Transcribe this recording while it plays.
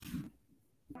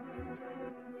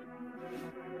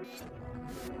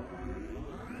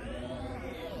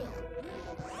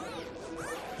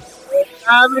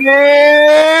time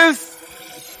is.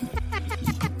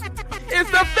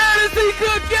 It's the Fantasy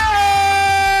Cookout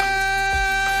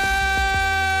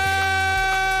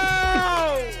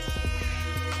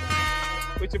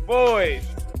with your boys.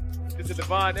 This is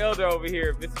Devon Elder over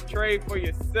here. Mr. Trade for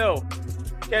yourself.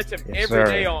 Catch him every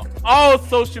day on all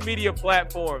social media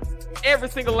platforms. Every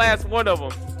single last one of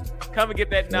them. Come and get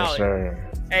that knowledge.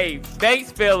 Hey,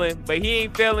 Banks failing, but he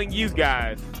ain't failing you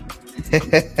guys.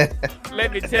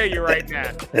 Let me tell you right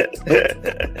now.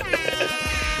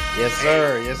 Yes,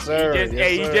 sir. Yes, sir.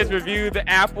 He just reviewed the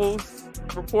Apple's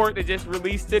report that just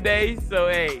released today. So,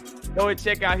 hey, go and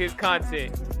check out his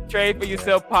content. Trade for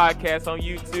Yourself podcast on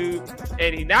YouTube.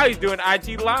 And now he's doing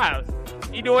IG Lives.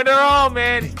 He doing it all,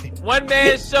 man. One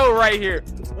man show right here.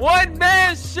 One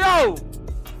man show.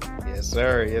 Yes,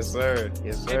 sir. Yes, sir.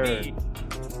 Yes, sir. Indeed.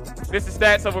 This is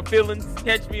Stats Over Feelings.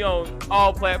 Catch me on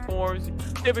all platforms,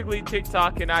 typically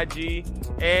TikTok and IG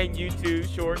and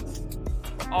YouTube Shorts.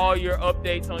 All your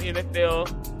updates on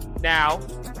NFL now.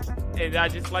 And I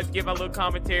just like to give my little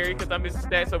commentary because I'm Mr.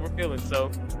 Stats Over Feelings.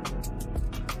 So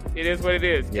it is what it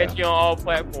is. Catch you on all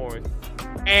platforms.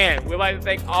 And we'd like to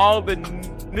thank all the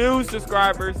new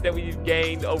subscribers that we've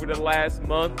gained over the last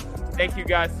month. Thank you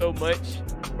guys so much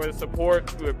for the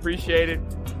support. We appreciate it.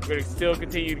 We're going to still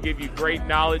continue to give you great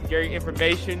knowledge, great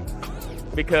information,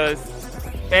 because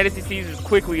fantasy season is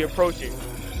quickly approaching.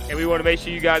 And we want to make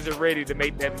sure you guys are ready to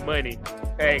make that money.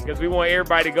 Hey, because we want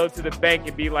everybody to go to the bank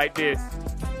and be like this.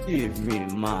 Give me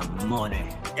my money.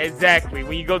 Exactly.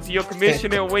 When you go to your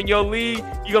commissioner and win your league,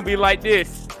 you're going to be like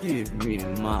this. Give me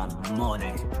my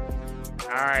money.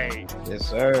 All right. Yes,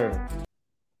 sir.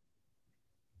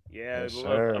 Yeah, yes,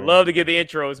 I love to get the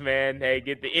intros, man. Hey,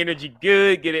 get the energy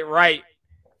good, get it right.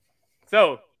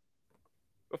 So,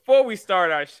 before we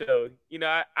start our show, you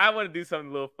know, I want to do something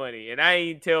a little funny, and I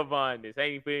ain't tell Vaughn this. I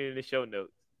ain't put it in the show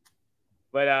notes.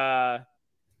 But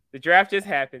the draft just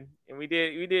happened, and we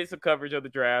did some coverage of the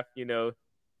draft. You know,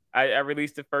 I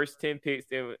released the first 10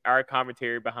 picks and our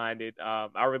commentary behind it.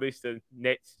 I released the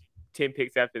next 10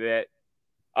 picks after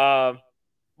that.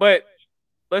 But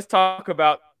let's talk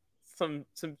about some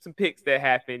picks that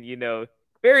happened. You know,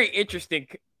 very interesting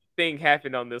thing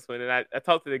happened on this one, and I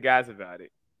talked to the guys about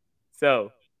it.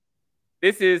 So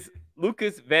this is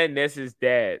Lucas Van Ness's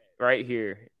dad right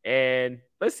here, and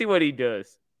let's see what he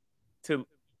does to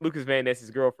Lucas Van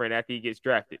Ness's girlfriend after he gets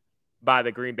drafted by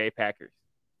the Green Bay Packers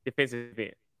defensive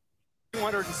end.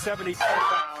 270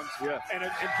 pounds, and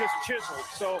just chiseled.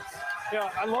 So, yeah,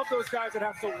 I love those guys that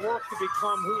have to work to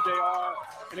become who they are,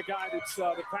 and a guy that's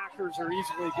the Packers are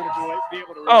easily going to be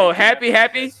able to. Oh, happy.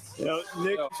 You know,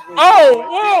 Nick. Whoa!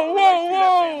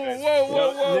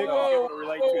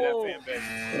 Relate to that fan base.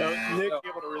 You know, Nick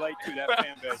able to relate to that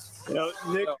fan base. You know,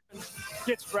 Nick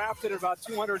gets drafted at about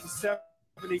 270.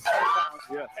 Wait.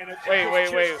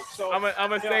 So, I'm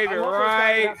gonna save it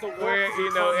right where, you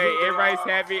know, hey, everybody's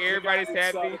happy. Everybody's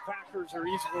happy. The Packers are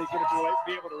easily going to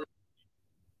be able to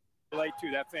relate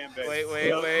to that fan base.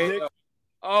 Wait.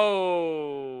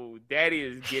 Oh, Daddy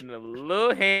is getting a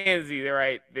little handsy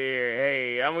right there.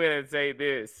 Hey, I'm gonna say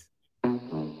this. And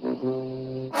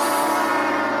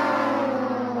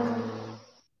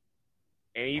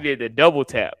he did the double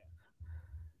tap.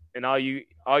 And all you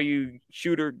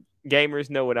shooter gamers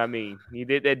know what I mean. He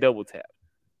did that double tap.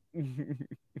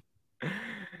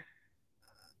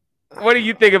 What do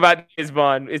you think about this,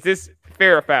 Vaughn? Is this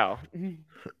fair or foul?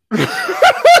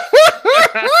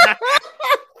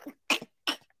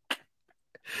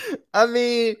 I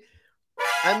mean,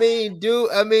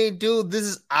 dude, this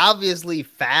is obviously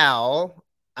foul.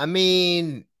 I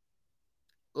mean,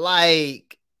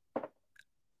 like.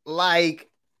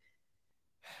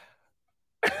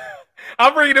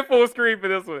 I'm bringing it full screen for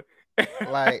this one.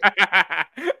 Like,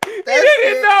 you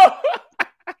didn't know.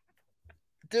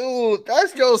 Dude,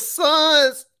 that's your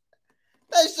son's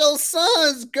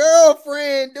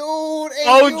girlfriend, dude.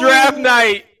 And draft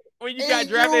night when you got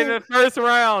drafted in the first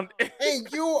round.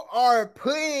 And you are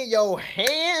putting your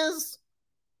hands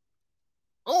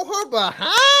on her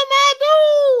behind, my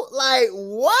dude. Like,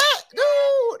 what,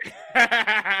 dude?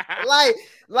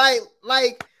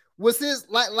 like, was his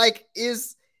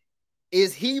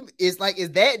is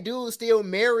that dude still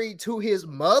married to his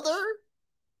mother?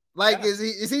 Like, yeah.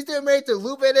 is he still married to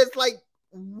Lupe? That's like,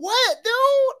 what,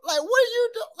 dude? Like, what are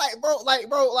you doing? Like,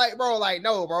 bro,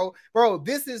 no, bro.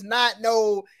 This is not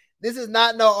no.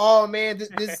 Oh man,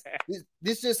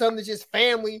 this is something that's just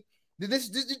family. This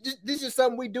is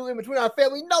something we do in between our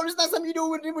family. No, this is not something you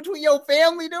do in between your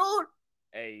family, dude.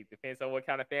 Hey, depends on what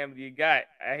kind of family you got.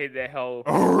 I hit that whole.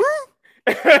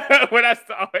 When I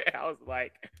saw it, I was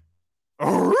like,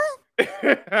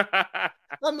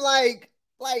 I'm like,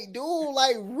 Like, dude,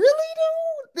 like, really,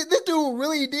 dude? This dude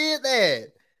really did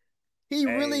that. He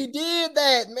really did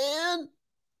that, man.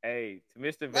 Hey, to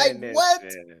Mr. Like, Van Ness, what?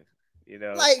 man, you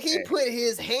know, Like, he put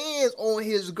his hands on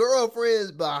his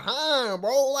girlfriend's behind,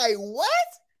 bro. Like, what?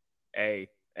 hey,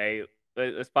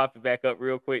 let's pop it back up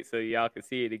real quick so y'all can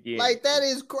see it again. Like, that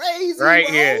is crazy, right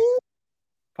bro. here.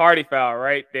 Party foul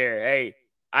right there. Hey,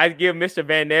 I give Mr.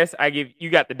 Van Ness, you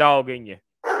got the dog in you.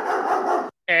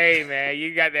 Hey, man,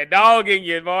 you got that dog in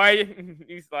you, boy.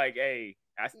 He's like, hey,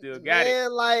 I still got it.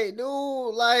 Man, like,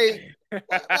 dude, like,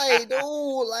 like,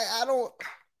 dude, like, I don't.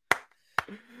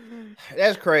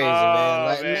 That's crazy, man.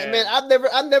 Like, man,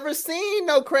 I've never seen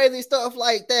no crazy stuff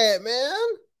like that, man.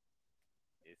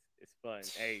 It's fun.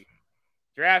 Hey,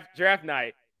 draft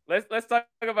night. Let's talk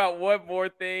about one more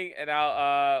thing, and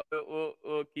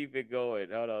we'll keep it going.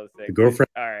 Hold on a second. The girlfriend.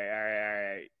 All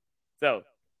right. So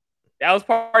that was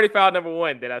party foul number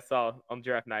 1 that I saw on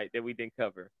draft night that we didn't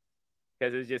cover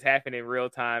because it was just happening in real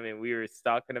time, and we were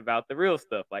talking about the real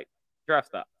stuff like draft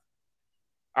stock.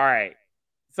 All right.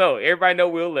 So everybody know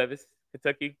Will Levis,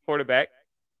 Kentucky quarterback.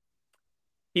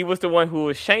 He was the one who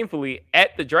was shamefully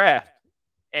at the draft,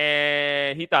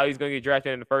 and he thought he was going to get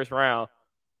drafted in the first round.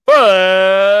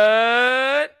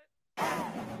 But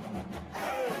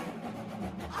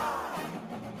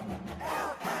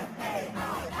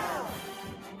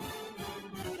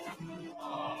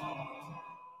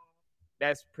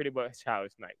that's pretty much how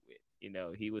his night went. You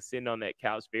know, he was sitting on that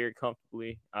couch very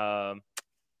comfortably. Got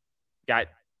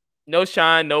no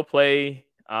shine, no play.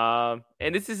 And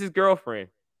this is his girlfriend.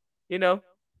 You know,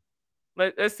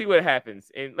 let's see what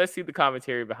happens, and let's see the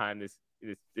commentary behind this.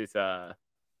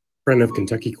 Friend of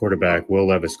Kentucky quarterback Will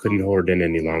Levis couldn't hold it in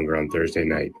any longer on Thursday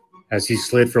night. As he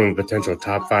slid from a potential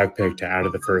top 5 pick to out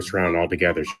of the first round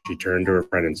altogether, she turned to her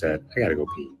friend and said, I gotta go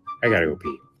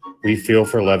pee. We feel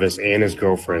for Levis and his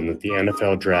girlfriend that the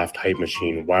NFL draft hype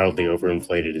machine wildly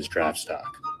overinflated his draft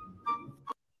stock.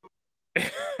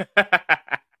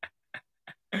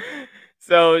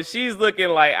 So she's looking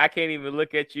like, I can't even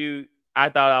look at you. I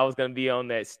thought I was going to be on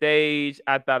that stage.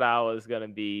 I thought I was going to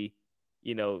be,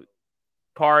 you know,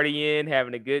 partying,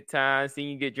 having a good time, seeing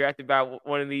you get drafted by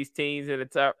one of these teams in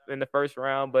the first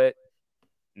round, but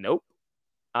nope.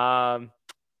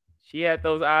 She had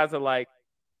those eyes of like,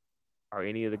 are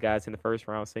any of the guys in the first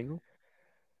round single?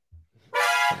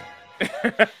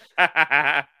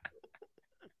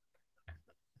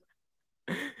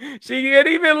 She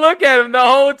didn't even look at him the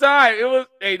whole time.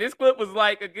 This clip was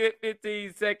like a good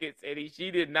 15 seconds, and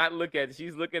she did not look at it.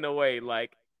 She's looking away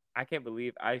like, I can't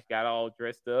believe I got all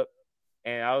dressed up.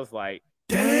 And I was like,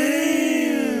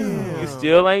 damn, you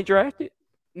still ain't drafted?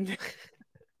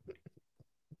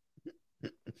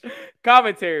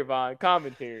 Commentary, Vaughn.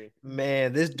 Commentary.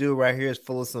 Man, this dude right here is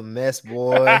full of some mess,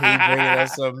 boy. He bringing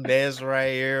us some mess right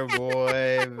here,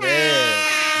 boy. Man.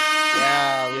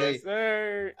 Golly. Yes,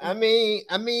 sir. I mean,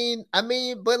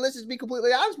 but let's just be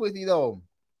completely honest with you, though.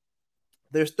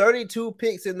 There's 32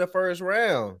 picks in the first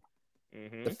round.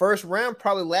 Mm-hmm. The first round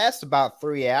probably lasts about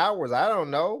 3 hours. I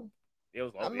don't know. It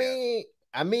was long, I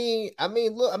mean,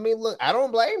 look, I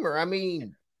don't blame her. I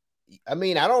mean,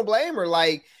 I don't blame her.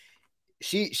 Like,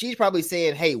 she's probably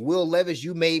saying, hey, Will Levis,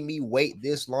 you made me wait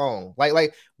this long.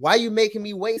 Like, why you making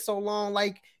me wait so long?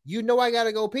 Like, you know, I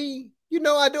gotta go pee. You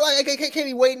know, I do. I can't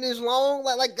be waiting this long.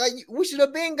 Like we should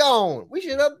have been gone.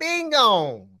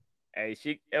 Hey,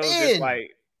 it was just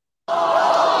like, that's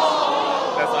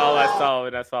all I saw.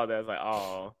 And I saw that. I was like,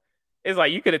 oh, it's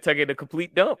like you could have taken a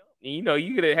complete dump. You know,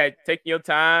 you could have had taken your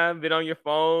time, been on your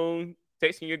phone,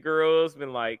 texting your girls,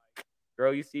 been like,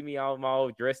 girl, you see me all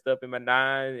dressed up in my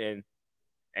 9, and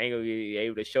I ain't gonna be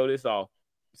able to show this off,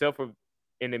 except for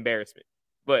an embarrassment.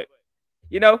 But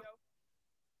you know,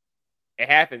 it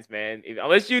happens, man.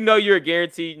 Unless you know you're a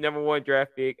guaranteed number 1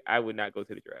 draft pick, I would not go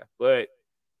to the draft. But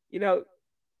you know,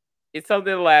 it's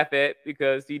something to laugh at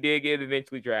because he did get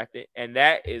eventually drafted, and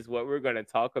that is what we're going to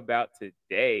talk about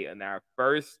today on our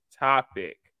first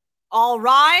topic. All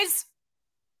rise.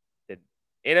 The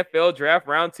NFL Draft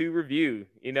Round 2 review.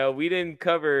 You know, we didn't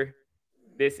cover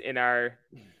this in our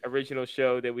original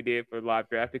show that we did for live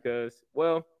draft because,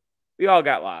 well, we all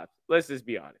got lives. Let's just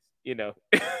be honest. You know,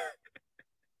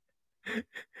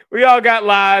 we all got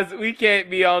lives. We can't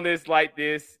be on this like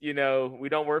this. You know, we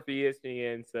don't work for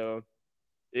ESPN, so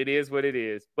it is what it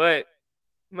is. But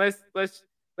let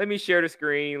me share the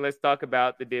screen. Let's talk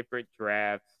about the different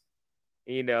drafts.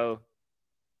 You know,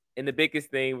 and the biggest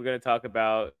thing we're going to talk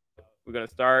about, we're going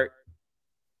to start.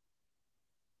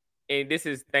 And this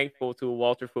is thankful to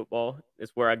Walter Football.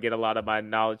 It's where I get a lot of my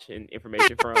knowledge and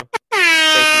information from. Thank you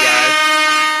guys.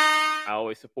 I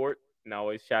always support and I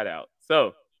always shout out.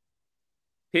 So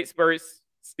Pittsburgh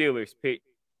Steelers picked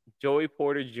Joey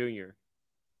Porter Jr.,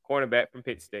 cornerback from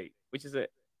Pitt State, which is a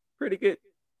pretty good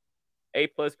A+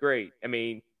 grade. I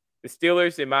mean, the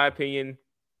Steelers, in my opinion,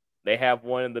 they have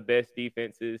one of the best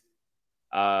defenses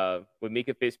with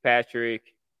Mika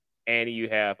Fitzpatrick, and you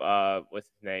have what's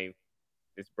his name?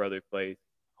 His brother plays.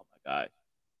 Oh my gosh,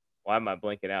 why am I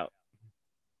blanking out?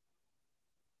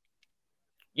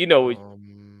 You know,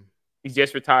 he's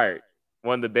just retired.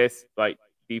 One of the best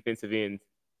defensive ends.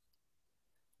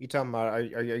 You talking about? Are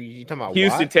you talking about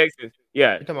Houston, Watt? Texas?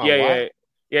 Yeah, You talking about Watt?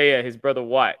 yeah. His brother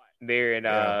Watt there, and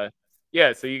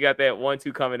so you got that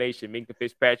 1-2 combination. Minka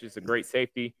Fitzpatrick's a great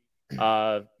safety.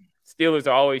 Steelers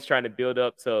are always trying to build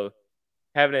up, so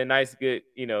having a nice, good,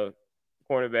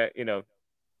 cornerback,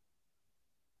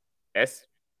 I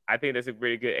think that's a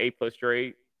pretty good A+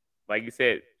 grade. Like you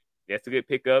said, that's a good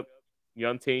pickup.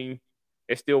 Young team,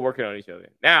 they're still working on each other.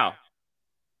 Now,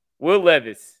 Will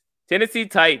Levis, Tennessee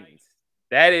Titans.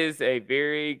 That is a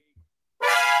very,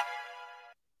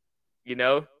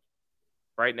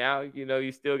 right now,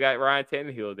 you still got Ryan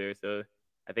Tannehill there. So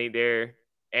I think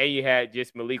and you had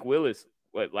just Malik Willis,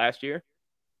 last year?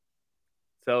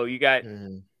 So you're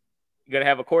going to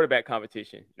have a quarterback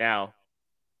competition. Now,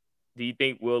 do you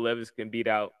think Will Levis can beat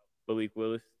out Malik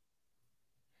Willis?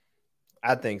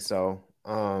 I think so.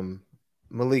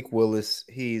 Malik Willis,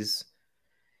 he's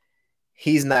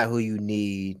not who you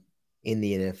need in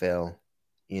the NFL.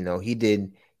 He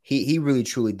really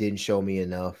truly didn't show me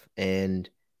enough. And,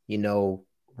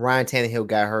 Ryan Tannehill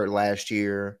got hurt last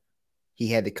year. He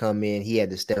had to come in. He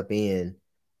had to step in.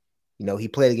 He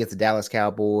played against the Dallas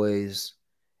Cowboys,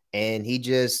 and he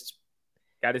just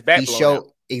got his back blown out.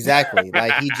 Exactly.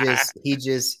 Like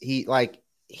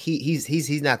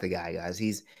he's not the guy, guys.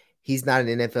 He's not an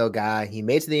NFL guy. He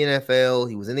made it to the NFL.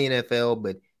 He was in the NFL,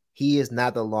 but he is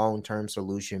not the long-term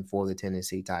solution for the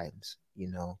Tennessee Titans.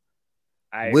 Will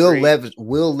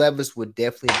Levis would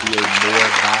definitely be a more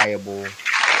viable.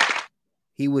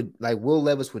 Will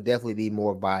Levis would definitely be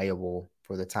more viable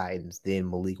for the Titans than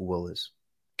Malik Willis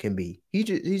can be. He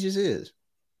just is.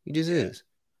 He just is.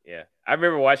 Yeah. I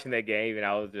remember watching that game and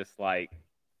I was just like,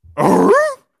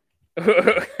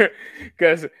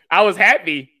 because I was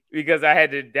happy because I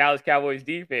had the Dallas Cowboys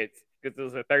defense because it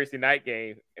was a Thursday night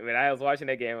game. And when I was watching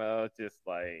that game, I was just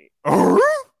like,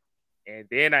 and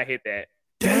then I hit that.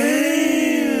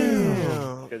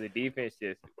 Damn. Because the defense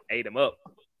just ate him up.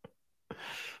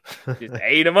 Just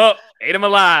ate him up. Ate him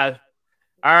alive.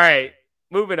 All right.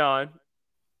 Moving on.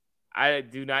 I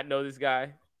do not know this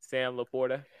guy, Sam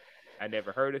Laporta. I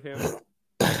never heard of him.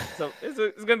 So it's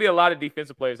going to be a lot of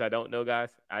defensive players I don't know, guys.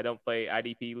 I don't play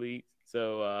IDP leagues.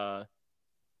 So,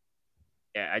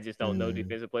 I just don't know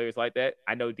defensive players like that.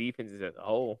 I know defenses as a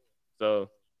whole. So,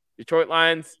 Detroit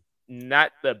Lions,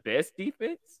 not the best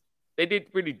defense. They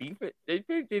did pretty defense. They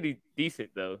did pretty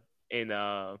decent, though, in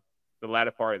the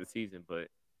latter part of the season. But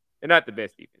they're not the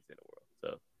best defense in the world.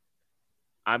 So,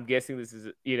 I'm guessing this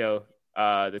is,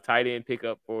 the tight end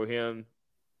pickup for him.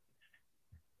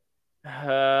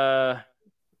 I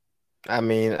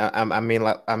really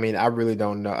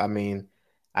don't know.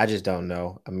 I just don't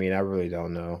know. I really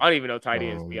don't know. I don't even know tight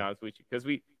ends, to be honest with you, because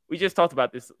we just talked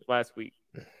about this last week.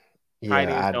 Tight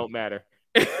ends don't matter.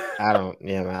 I don't.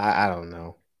 Yeah, man. I don't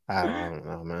know. I don't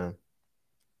know, man.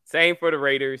 Same for the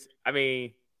Raiders.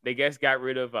 They got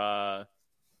rid of I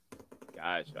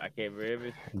can't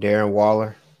remember. Darren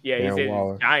Waller. Yeah, he's at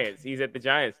the Giants. He's at the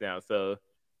Giants now. So,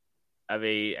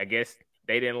 I guess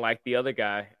they didn't like the other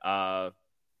guy,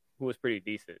 who was pretty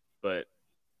decent, but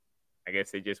I guess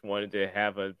they just wanted to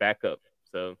have a backup.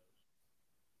 So,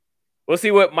 we'll see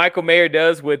what Michael Mayer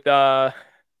does with the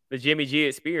Jimmy G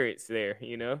experience there,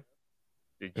 the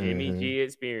Jimmy G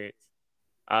experience.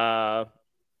 Got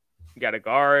a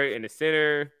guard in the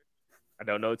center. I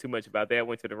don't know too much about that.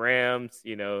 Went to the Rams,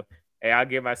 Hey, I'll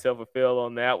give myself a fill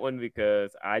on that one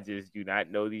because I just do not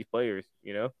know these players,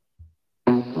 I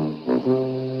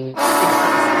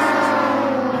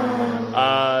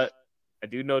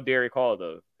do know Derek Hall,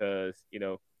 though, because,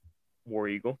 War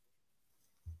Eagle.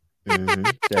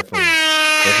 Definitely. Definitely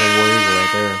War Eagle right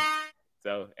there.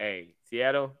 So, hey,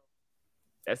 Seattle,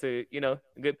 that's a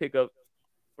good pickup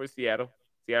for Seattle.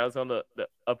 Seattle's on the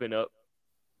up and up,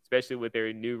 especially with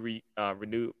their new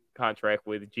renewed contract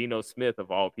with Geno Smith,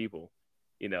 of all people.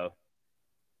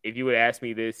 If you would ask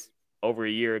me this over a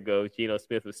year ago, Geno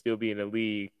Smith would still be in the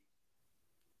league,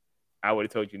 I would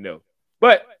have told you no.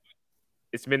 But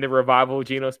it's been the revival of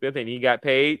Geno Smith, and he got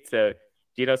paid. So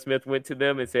Geno Smith went to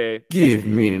them and said, "Give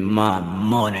me my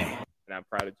money." And I'm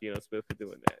proud of Geno Smith for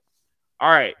doing that. All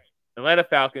right, Atlanta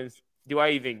Falcons. Do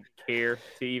I even care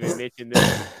to even mention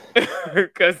this?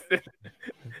 Because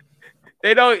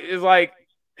They don't. It's like,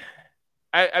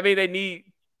 I mean, they need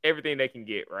everything they can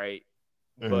get, right?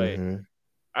 But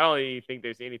I don't even think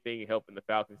there's anything helping the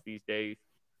Falcons these days.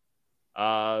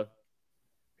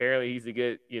 Apparently, he's a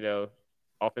good,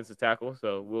 offensive tackle,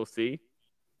 so we'll see.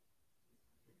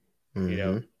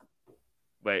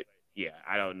 But yeah,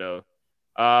 I don't know.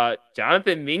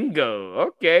 Jonathan Mingo,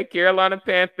 okay, Carolina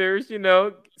Panthers,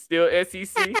 still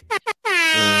SEC.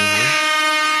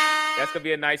 That's gonna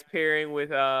be a nice pairing with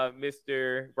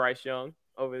Mr. Bryce Young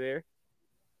over there.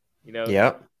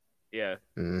 Yep. Yeah.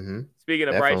 Definitely. Speaking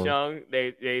of Bryce Young,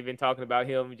 they've been talking about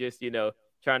him just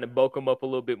trying to bulk him up a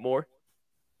little bit more.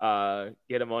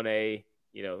 Get him on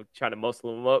trying to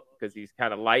muscle him up because he's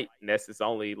kind of light, and that's his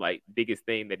only biggest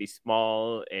thing, that he's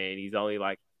small and he's only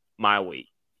my weight.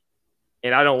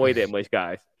 And I don't weigh that much,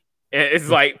 guys. And it's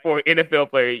like, for an NFL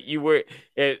player,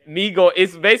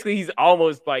 it's basically he's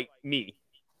almost like me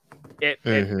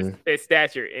at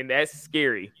stature, and that's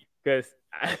scary because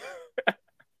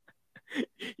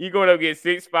you're going to get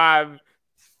 6'5",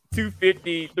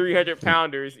 250, 300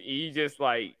 pounders. And you just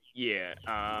nah.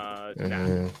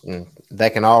 They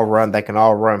can all run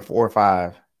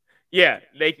 4-5. Yeah,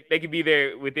 they can be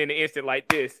there within an instant like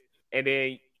this, and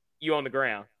then you on the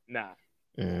ground. Nah.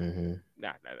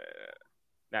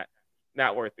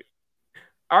 Not worth it.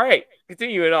 All right,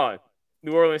 continuing on.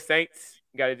 New Orleans Saints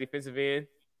got a defensive end.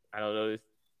 I don't know this.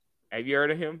 Have you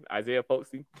heard of him, Isaiah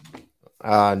Poxey?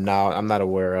 No, I'm not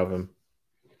aware of him.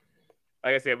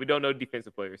 Like I said, we don't know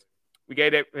defensive players. We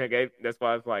gave that. Okay, that's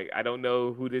why I was like, I don't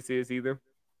know who this is either.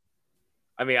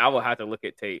 I mean, I will have to look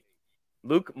at tape.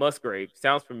 Luke Musgrave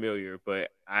sounds familiar, but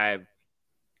I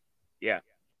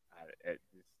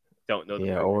don't know.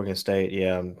 Yeah, Oregon State.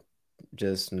 Yeah,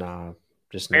 just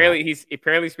apparently he's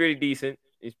pretty decent.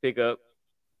 He's pick up.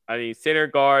 I mean, center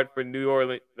guard for New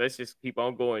Orleans. Let's just keep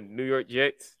on going. New York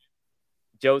Jets.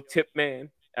 Joe Tipman.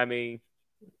 I mean,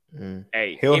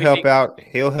 hey, he'll help out.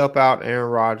 He'll help out Aaron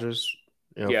Rodgers.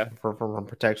 From a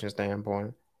protection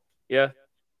standpoint. Yeah.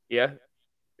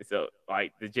 So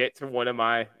the Jets are one of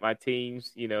my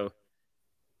teams.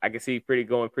 I can see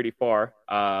going pretty far.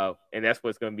 And that's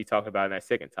what's going to be talking about in that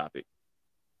second topic.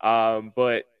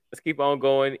 But let's keep on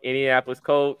going. Indianapolis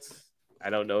Colts. I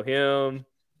don't know him.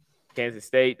 Kansas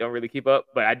State, don't really keep up.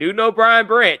 But I do know Brian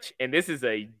Branch, and this is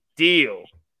a deal.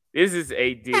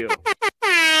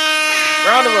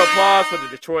 Round of applause for the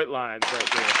Detroit Lions right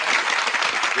there.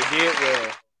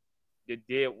 You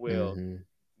did well.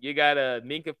 You got a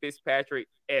Minka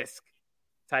Fitzpatrick-esque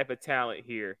type of talent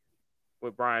here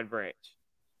with Brian Branch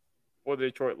for the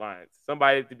Detroit Lions.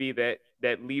 Somebody to be that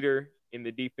leader in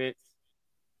the defense.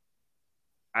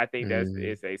 I think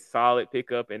it's a solid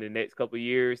pickup in the next couple of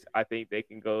years. I think they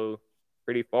can go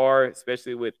pretty far,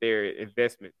 especially with their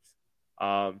investments.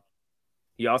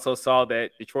 You also saw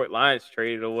that Detroit Lions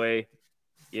traded away,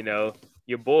 your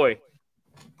boy.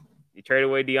 You traded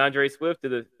away DeAndre Swift to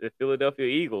the Philadelphia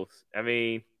Eagles. I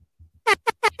mean,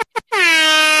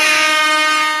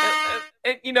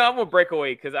 and I'm going to break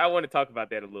away because I want to talk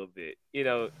about that a little bit.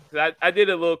 Cause I did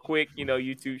a little quick,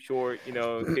 YouTube short,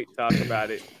 TikTok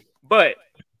about it. But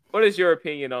what is your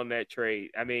opinion on that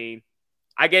trade? I mean,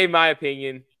 I gave my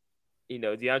opinion.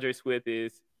 DeAndre Swift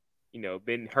is,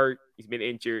 been hurt. He's been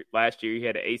injured. Last year, he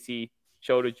had an AC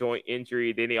shoulder joint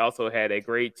injury. Then he also had a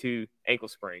grade 2 ankle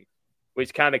sprain,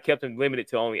 which kind of kept him limited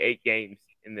to only 8 games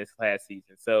in this last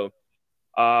season. So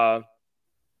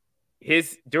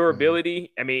his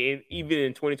durability, I mean, even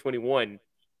in 2021,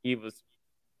 he was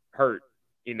hurt,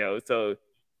 so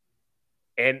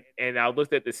and I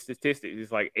looked at the statistics.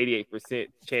 It's like 88%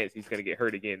 chance he's going to get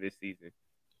hurt again this season.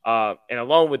 And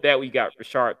along with that, we got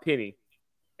Rashard Penny.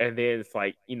 And then it's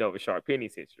like, Rashard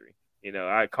Penny's history.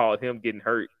 I called him getting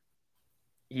hurt.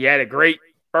 He had a great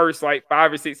first 5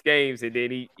 or 6 games, and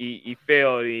then he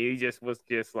failed, and he just was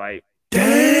like,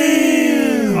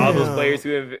 damn. All those players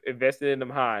who invested in him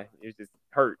high, it was just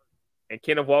hurt. And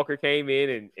Kenneth Walker came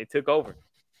in and took over.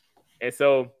 And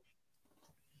so,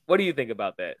 what do you think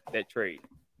about that trade?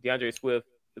 DeAndre Swift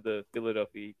to the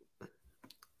Philadelphia Eagles.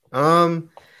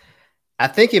 I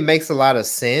think it makes a lot of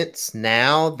sense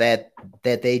now that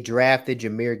they drafted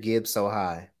Jahmyr Gibbs so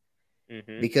high.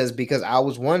 Because I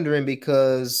was wondering,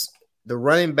 because the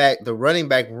running back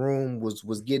room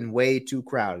was getting way too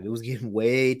crowded. It was getting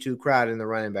way too crowded in the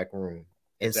running back room.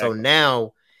 And exactly. So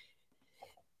now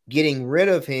getting rid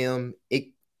of him,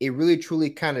 it really truly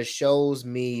kind of shows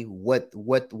me what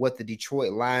the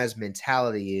Detroit Lions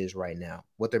mentality is right now.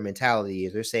 What their mentality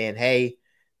is. They're saying, hey,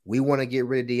 we want to get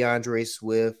rid of DeAndre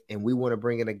Swift, and we want to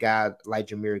bring in a guy like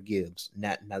Jahmyr Gibbs.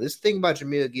 Now this thing about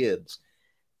Jahmyr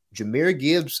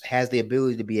Gibbs has the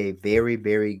ability to be a very,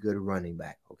 very good running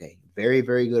back. Okay, very,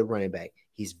 very good running back.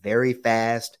 He's very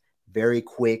fast, very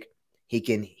quick. He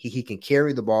can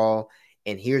carry the ball.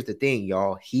 And here's the thing,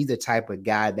 y'all. He's the type of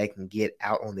guy that can get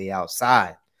out on the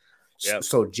outside. Yep.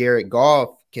 So Jared Goff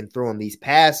can throw him these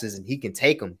passes and he can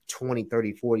take them 20,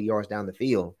 30, 40 yards down the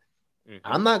field. Mm-hmm.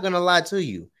 I'm not going to lie to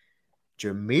you.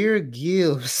 Jahmyr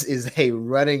Gibbs is a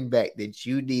running back that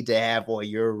you need to have on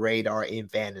your radar in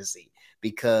fantasy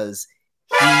because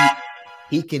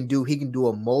he can do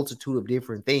a multitude of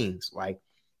different things. Like,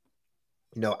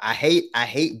 I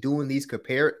hate doing these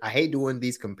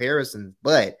comparisons,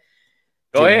 but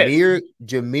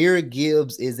Jahmyr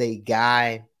Gibbs is a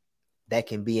guy that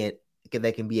can be a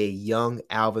young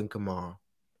Alvin Kamara.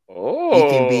 Oh, he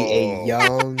can be a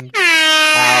young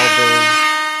Alvin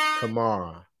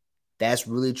Kamara. That's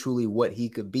really truly what he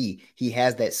could be. He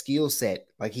has that skill set.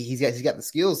 Like he's got the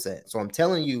skill set. So I'm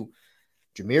telling you,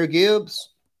 Jahmyr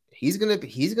Gibbs, he's gonna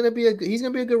be a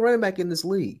good running back in this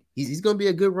league. He's gonna be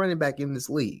a good running back in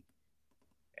this league.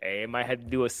 Hey, I might have to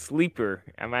do a sleeper.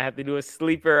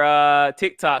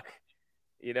 TikTok,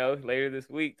 later this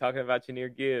week talking about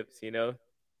Jahmyr Gibbs.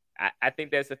 I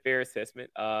think that's a fair assessment.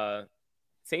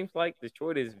 Seems like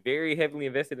Detroit is very heavily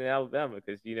invested in Alabama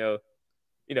because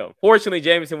fortunately,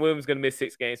 Jameson Williams is going to miss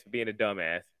 6 games for being a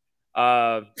dumbass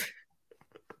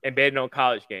and betting on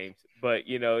college games. But,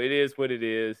 it is what it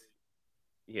is.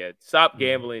 Yeah, stop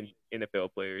gambling,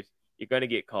 NFL players. You're going to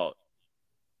get caught.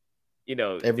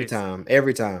 Every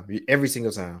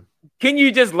single time. Can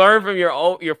you just learn from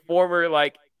your former,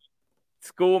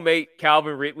 schoolmate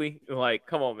Calvin Ridley? Like,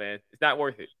 come on, man. It's not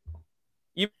worth it.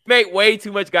 You make way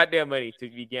too much goddamn money to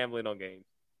be gambling on games.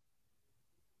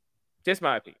 Just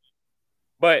my opinion.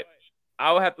 But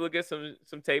I will have to look at some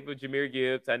tape of Jahmyr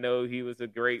Gibbs. I know he was a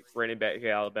great running back here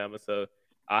at Alabama, so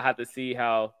I'll have to see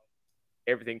how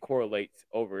everything correlates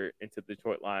over into the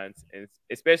Detroit Lions. And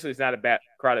especially it's not a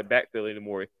crowded backfield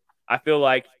anymore. I feel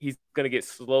like he's going to get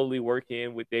slowly worked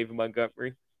in with David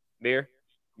Montgomery there.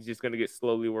 He's just going to get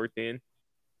slowly worked in.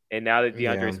 And now that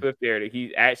DeAndre Swift there, that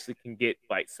he actually can get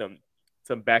some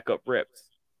backup reps.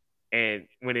 And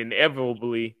when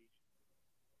inevitably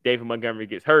David Montgomery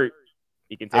gets hurt,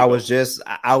 he can take I was just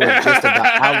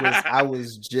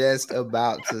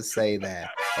about to say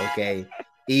that. Okay.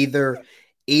 Either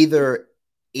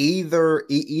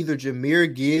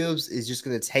Jahmyr Gibbs is just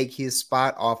going to take his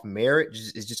spot off merit,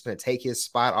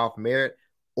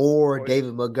 or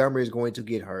David Montgomery is going to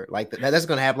get hurt. Like that's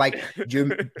going to have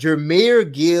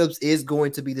Jahmyr Gibbs is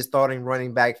going to be the starting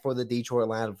running back for the Detroit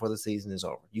Lions before the season is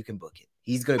over. You can book it.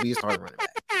 He's going to be the starting running back.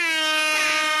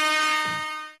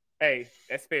 Hey,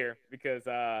 that's fair because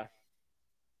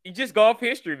you just go off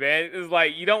history, man. It's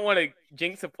like you don't want to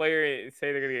jinx a player and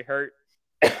say they're going to get hurt,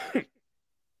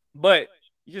 but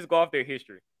you just go off their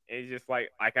history. And it's just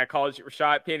like I called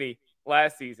Rashad Penny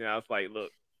last season. I was like, look,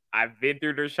 I've been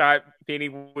through the Rashad Penny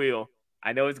wheel.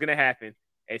 I know it's going to happen.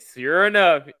 And sure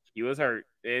enough, he was hurt.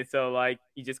 And so,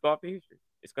 you just go off the history.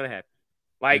 It's going to happen.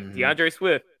 DeAndre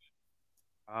Swift,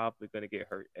 probably going to get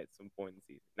hurt at some point in the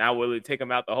season. Now, will it take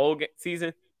him out the whole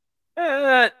season?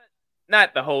 Not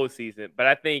the whole season, but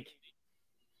I think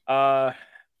it'd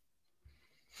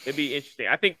be interesting.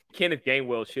 I think Kenneth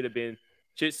Gainwell should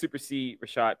supersede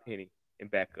Rashad Penny in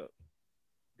backup.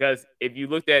 Because if you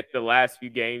looked at the last few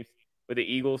games with the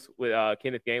Eagles with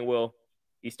Kenneth Gainwell,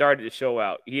 he started to show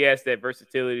out. He has that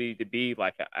versatility to be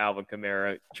like an Alvin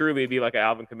Kamara, truly be like an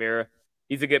Alvin Kamara.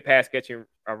 He's a good pass-catching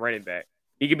running back.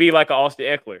 He could be like an Austin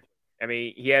Eckler. I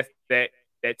mean, he has that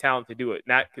talent to do it.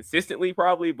 Not consistently,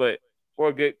 probably, but for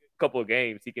a good couple of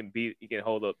games, he can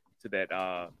hold up to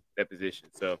that position.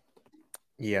 So,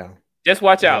 yeah, just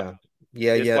watch out.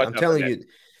 Yeah. I'm telling you,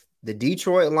 the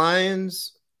Detroit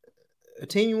Lions, a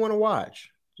team you want to watch.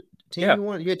 You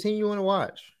want to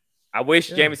watch. I wish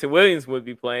Jameson Williams would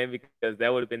be playing because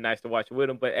that would have been nice to watch with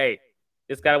him. But hey,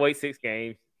 just gotta wait 6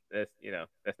 games.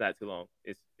 That's not too long.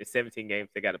 It's 17 games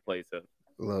they got to play. So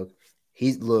look.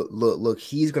 He's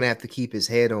gonna have to keep his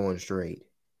head on straight. And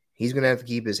he's gonna have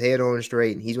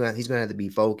to be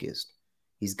focused.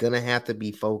 He's gonna have to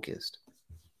be focused.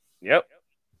 Yep.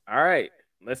 All right.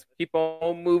 Let's keep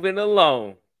on moving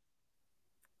along.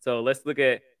 So let's look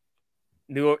at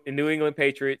New England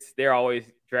Patriots. They're always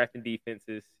drafting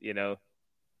defenses.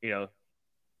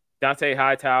 Dante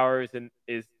Hightower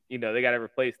is they got to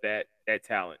replace that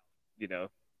talent. Because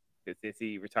since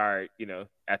he retired,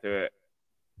 after a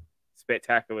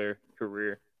spectacular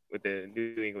career with the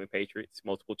New England Patriots,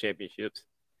 multiple championships.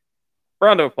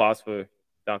 Round of applause for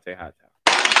Dante Hightower.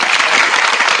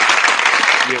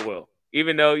 Yeah, well,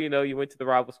 even though, you went to the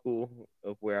rival school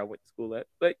of where I went to school at,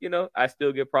 but, I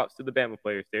still give props to the Bama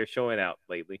players. They're showing out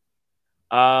lately.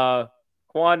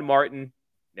 Quan Martin,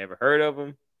 never heard of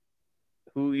him.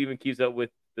 Who even keeps up with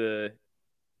the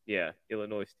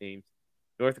Illinois teams?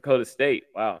 North Dakota State.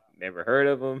 Wow, never heard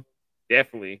of him.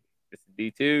 Definitely, it's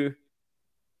D2.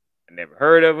 I never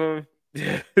heard of him.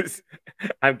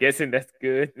 I'm guessing that's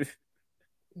good.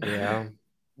 Yeah.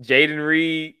 Jaden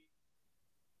Reed.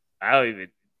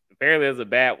 Apparently that's a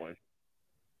bad one.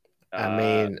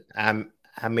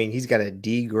 I mean, he's got a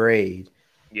D grade.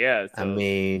 Yeah. So. I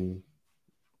mean,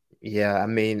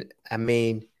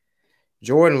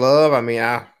 Jordan Love. I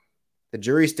mean, the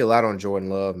jury's still out on Jordan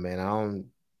Love, man. I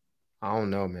don't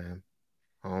know, man.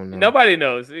 I don't know. Nobody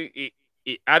knows.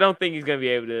 I don't think he's gonna be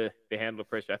able to handle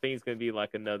pressure. I think he's gonna be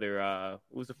like another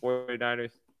who's the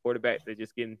 49ers quarterback that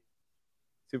just getting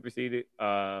superseded.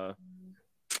 You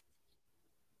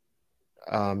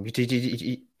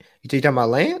talking about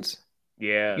Lance?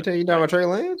 Yeah. You talking about Trey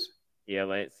Lance? Yeah,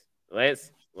 Lance.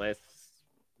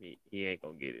 He ain't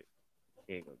gonna get it.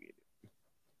 He ain't gonna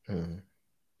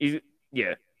get it.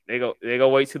 They go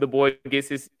wait till the boy gets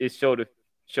his shoulder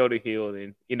healed,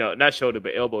 and not shoulder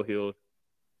but elbow healed,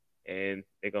 and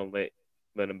they're gonna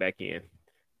let him back in.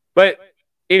 But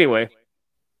anyway,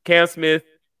 Cam Smith.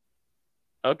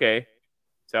 Okay,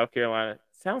 South Carolina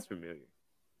sounds familiar.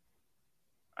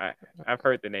 I've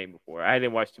heard the name before. I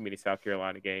didn't watch too many South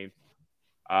Carolina games.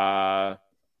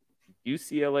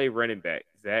 UCLA running back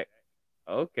Zach.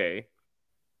 Okay.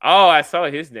 Oh, I saw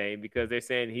his name because they're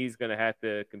saying he's gonna have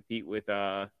to compete with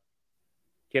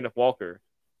Kenneth Walker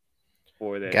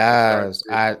for that.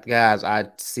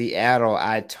 Seattle.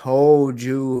 I told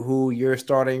you who your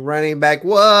starting running back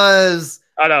was.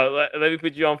 Oh no, let me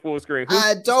put you on full screen. Who's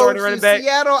I told you,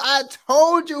 Seattle. I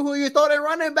told you who your starting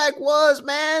running back was,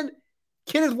 man.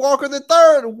 Kenneth Walker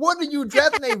III. What are you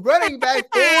drafting a running back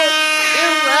for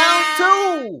in round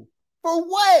 2? For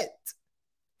what?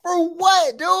 For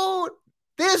what, dude?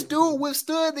 This dude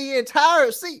withstood the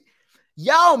entire season.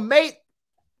 Y'all made.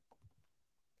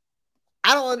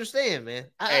 I don't understand, man.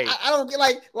 I don't get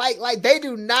like they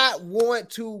do not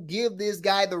want to give this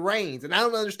guy the reins, and I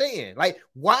don't understand. Like,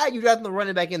 why are you drafting the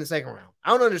running back in the second round? I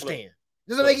don't understand.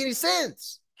 Doesn't make any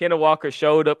sense. Kenneth Walker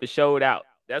showed up and showed out.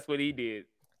 That's what he did.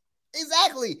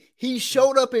 Exactly. He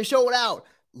showed up and showed out.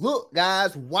 Look,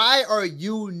 guys, why are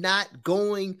you not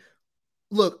going?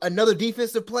 Look, another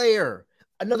defensive player,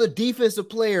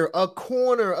 a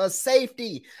corner, a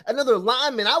safety, another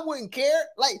lineman. I wouldn't care.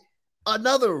 Like,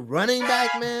 another running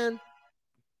back, man.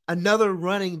 Another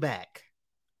running back.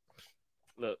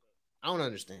 Look, I don't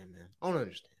understand, man. I don't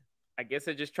understand. I guess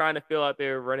they're just trying to fill out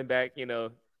their running back,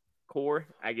 core.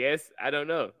 I guess. I don't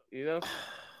know.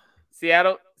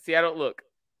 Seattle, look.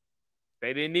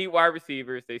 They didn't need wide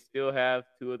receivers. They still have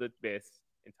two of the best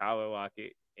in Tyler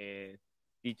Lockett and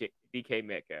DK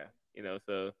Metcalf,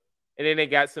 so, and then they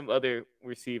got some other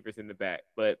receivers in the back,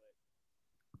 but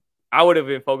I would have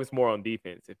been focused more on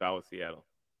defense if I was Seattle,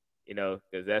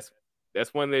 because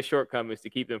that's one of their shortcomings,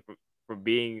 to keep them from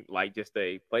being like just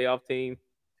a playoff team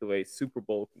to a Super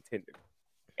Bowl contender.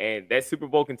 And that Super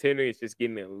Bowl contender is just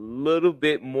getting a little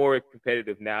bit more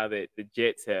competitive now that the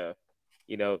Jets have,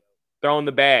 thrown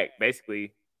the bag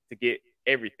basically to get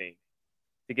everything,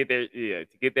 to get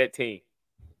that team.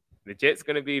 The Jets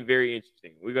going to be very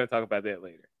interesting. We're going to talk about that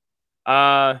later.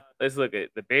 Let's look at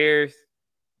the Bears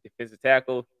defensive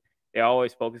tackle. They're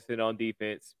always focusing on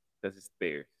defense because it's the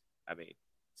Bears. I mean,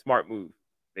 smart move.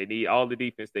 They need all the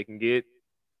defense they can get.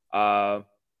 Never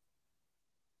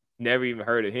even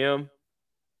heard of him,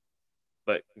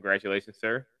 but congratulations,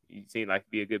 sir. You seem like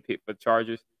to be a good pick for the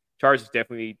Chargers. Chargers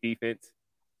definitely need defense.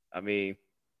 I mean,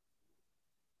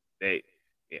 they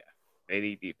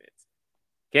need defense.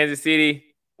 Kansas City,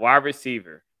 wide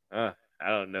receiver. I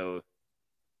don't know.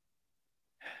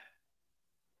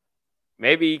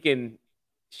 Maybe he can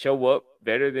show up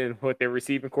better than what their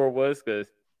receiving core was,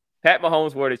 because Pat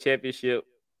Mahomes won a championship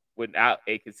without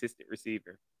a consistent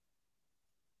receiver.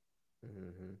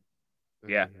 Mm-hmm.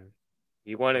 Yeah.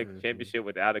 He won a championship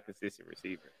without a consistent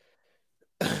receiver.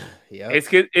 Yeah, his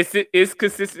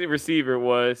consistent receiver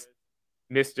was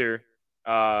Mr.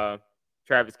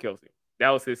 Travis Kelce. That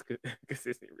was his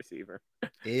consistent receiver.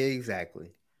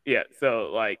 Exactly. Yeah.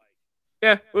 So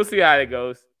we'll see how it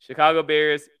goes. Chicago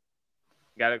Bears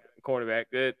got a cornerback,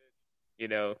 good.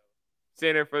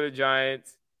 Center for the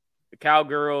Giants. The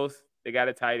Cowgirls, they got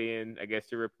a tight end, I guess,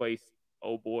 to replace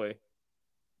old boy,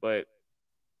 but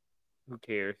who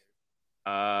cares?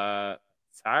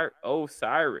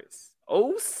 Osiris.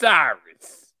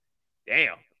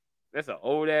 Damn. That's an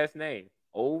old ass name.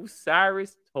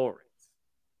 Osiris Torrance.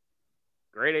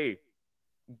 Great A.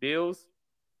 Bills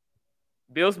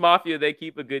Mafia, they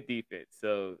keep a good defense.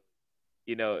 So,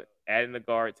 adding the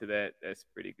guard to that's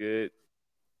pretty good.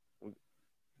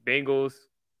 Bengals,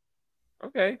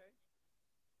 okay.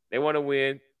 They want to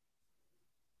win.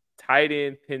 Tight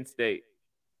end, Penn State.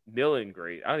 Millen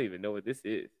grade. I don't even know what this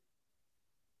is. It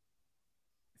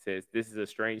says this is a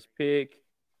strange pick.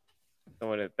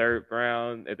 Someone in the third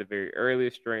round at the very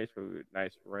earliest, strange for a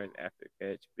nice run after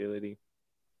catch ability.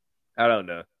 I don't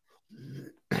know.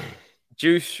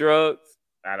 Juice shrugs.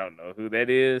 I don't know who that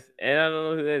is, and I don't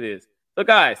know who that is. So,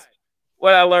 guys,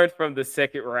 what I learned from the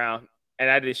second round, and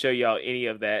I didn't show y'all any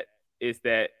of that, is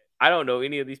that I don't know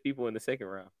any of these people in the second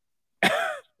round.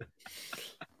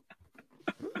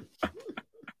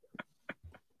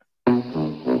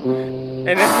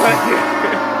 And that's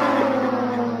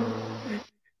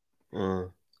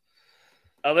what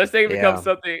unless they become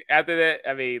something after that.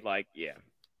 I mean,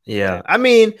 yeah. I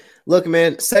mean, look,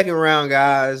 man, second round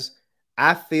guys,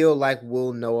 I feel like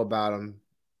we'll know about them.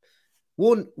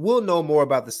 We'll know more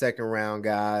about the second round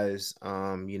guys,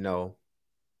 later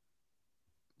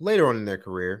on in their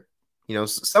career.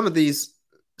 Some of these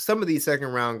second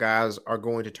round guys are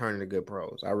going to turn into good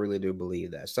pros. I really do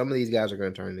believe that. Some of these guys are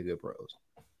going to turn into good pros.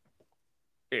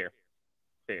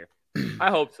 Fair. I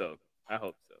hope so.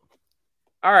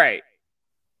 All right.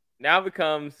 Now it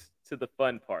comes to the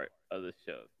fun part of the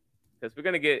show, because we're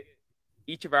going to get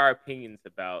each of our opinions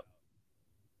about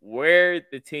where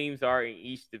the teams are in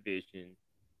each division.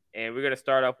 And we're going to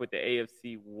start off with the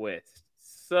AFC West.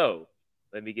 So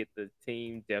let me get the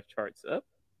team depth charts up.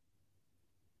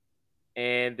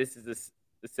 And this is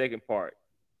the second part.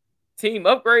 Team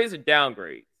upgrades or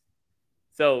downgrades?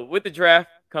 So with the draft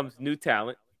comes new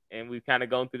talent. And we've kind of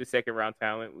gone through the second round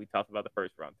talent. We talked about the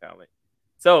first round talent.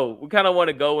 So we kind of want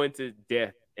to go into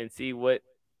depth and see what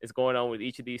is going on with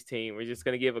each of these teams. We're just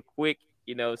going to give a quick,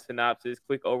 synopsis,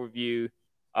 quick overview.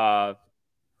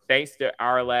 Thanks to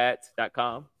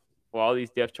ourlads.com for all these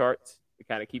depth charts. We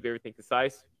kind of keep everything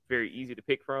concise, very easy to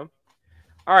pick from.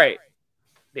 All right.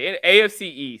 The AFC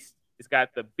East, it's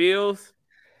got the Bills,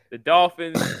 the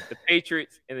Dolphins, the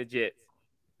Patriots, and the Jets.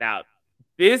 Now,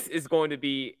 this is going to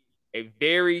be a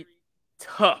very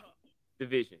tough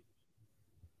division.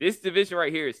 This division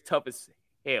right here is tough as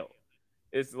hell.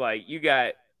 It's like you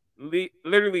got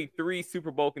literally 3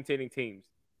 Super Bowl contending teams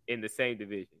in the same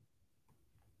division.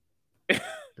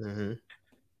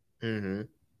 You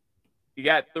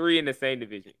got 3 in the same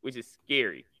division, which is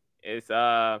scary. It's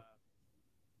I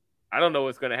don't know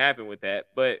what's going to happen with that,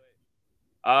 but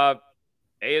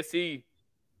AFC,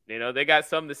 they got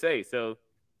something to say. So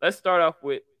let's start off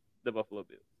with the Buffalo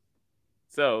Bills.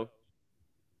 So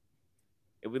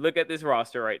if we look at this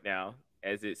roster right now,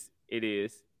 as it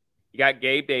is, you got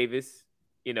Gabe Davis.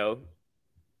 You're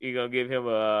gonna give him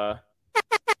a.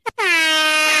 He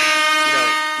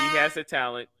has the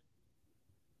talent.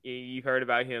 You've heard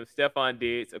about him. Stephon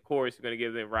Diggs, of course, we're gonna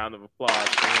give them a round of applause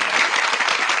for him.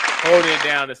 Holding it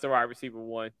down as the wide receiver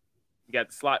 1. You got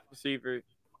the slot receiver,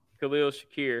 Khalil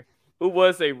Shakir, who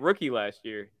was a rookie last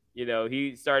year.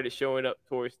 He started showing up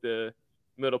towards the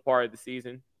middle part of the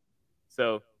season.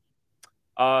 So,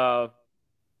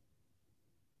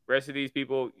 rest of these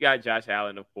people, you got Josh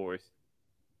Allen, of course.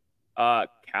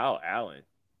 Kyle Allen.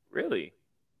 Really?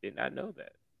 Did not know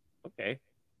that. Okay.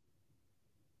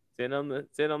 Send on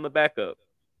the backup.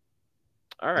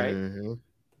 All right. And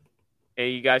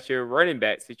you got your running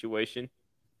back situation.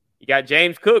 You got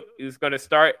James Cook, who's going to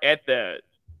start at the.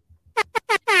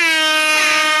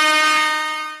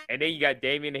 And then you got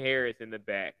Damian Harris in the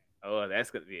back. Oh, that's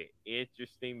going to be an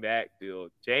interesting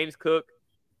backfield. James Cook,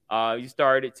 you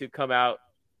started to come out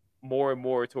more and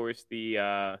more towards the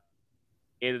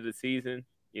end of the season.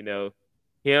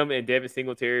 Him and Devin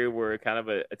Singletary were kind of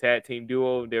a tag team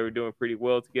duo. They were doing pretty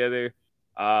well together.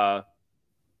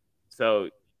 So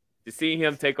to see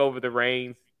him take over the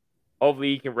reins,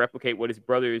 hopefully he can replicate what his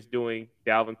brother is doing,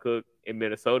 Dalvin Cook, in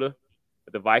Minnesota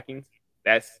with the Vikings.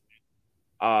 That's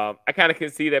I kind of can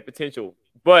see that potential.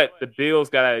 But the Bills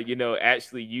got to,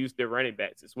 actually use their running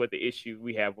backs. It's what the issue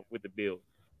we have with the Bills.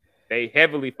 They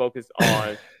heavily focus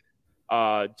on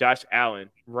Josh Allen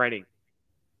running.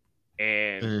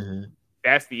 And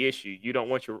that's the issue. You don't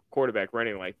want your quarterback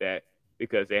running like that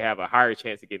because they have a higher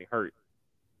chance of getting hurt.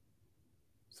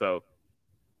 So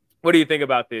what do you think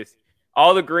about this?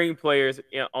 All the green players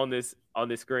on this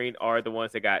screen are the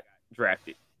ones that got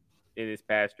drafted in this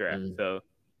past draft. So,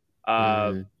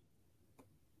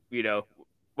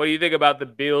 what do you think about the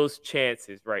Bills'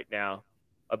 chances right now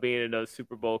of being another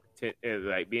Super Bowl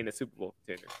being a Super Bowl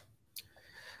contender?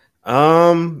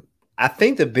 I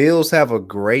think the Bills have a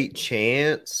great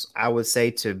chance, I would say,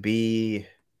 to be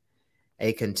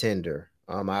a contender.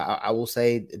 I will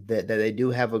say that they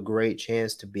do have a great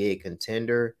chance to be a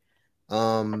contender.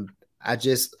 I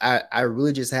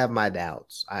really just have my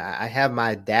doubts. I have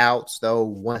my doubts though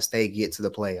once they get to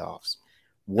the playoffs.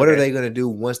 What are they going to do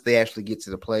once they actually get to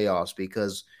the playoffs?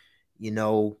 Because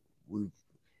they've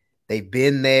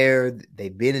been there,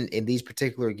 they've been in these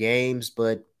particular games,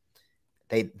 but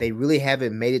they really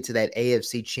haven't made it to that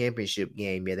AFC Championship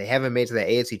game yet. They haven't made it to that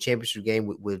AFC Championship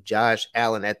game with Josh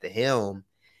Allen at the helm,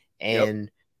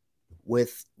 and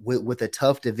with a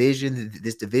tough division,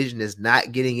 this division is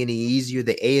not getting any easier.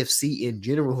 The AFC in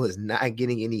general is not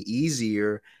getting any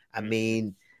easier. I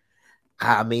mean,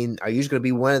 are you just going to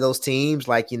be one of those teams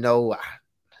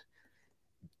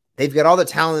they've got all the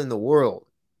talent in the world?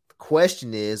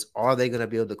 Question is, are they going to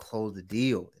be able to close the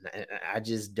deal? And I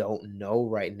just don't know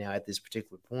right now at this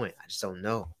particular point. I just don't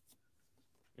know.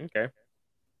 Okay.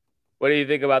 What do you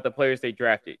think about the players they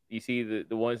drafted? You see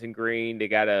the ones in green, they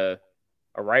got a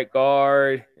right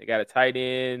guard, they got a tight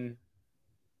end,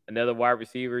 another wide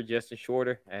receiver, Justin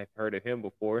Shorter. I've heard of him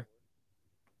before.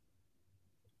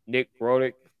 Nick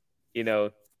Brodick,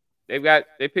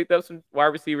 they picked up some wide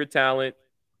receiver talent.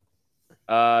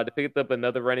 They picked up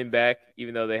another running back,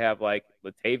 even though they have like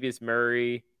Latavius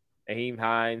Murray, Naheem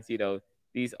Hines,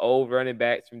 these old running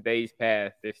backs from days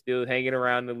past. They're still hanging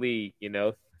around the league,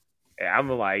 And I'm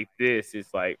like, this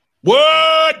is like,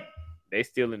 What? They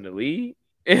still in the league?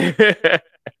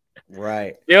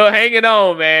 Right. Still hanging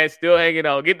on, man. Still hanging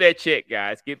on. Get that check,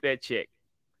 guys. Get that check.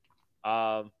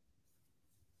 What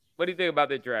do you think about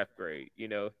their draft grade?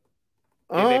 Do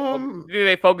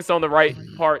they focus on the right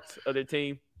parts of the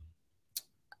team?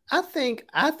 I think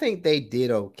they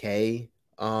did okay.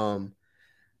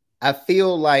 I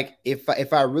feel like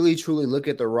if I really truly look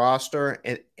at the roster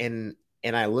and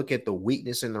I look at the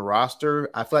weakness in the roster,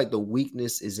 I feel like the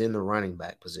weakness is in the running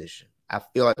back position. I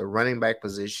feel like the running back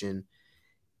position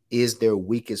is their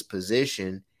weakest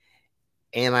position.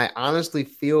 And I honestly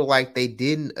feel like they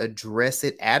didn't address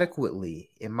it adequately,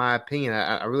 in my opinion.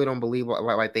 I really don't believe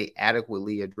like they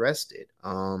adequately addressed it.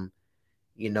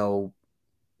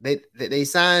 They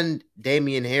signed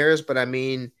Damian Harris, but I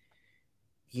mean,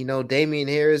 Damian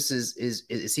Harris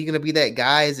is he going to be that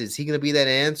guy? Is he going to be that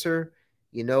answer?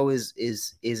 Is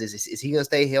he going to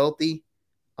stay healthy?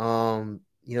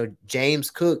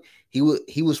 James Cook, he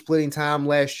was splitting time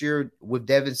last year with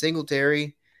Devin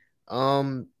Singletary.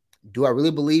 Do I really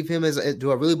believe in him as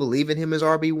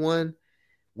RB1?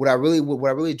 Would I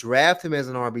really draft him as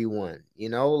an RB1?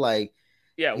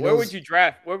 Where would you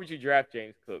draft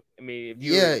James Cook? I mean, if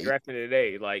you were drafting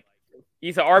today, like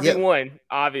he's an RB1,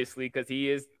 obviously, because he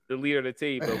is the leader of the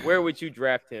team. But where would you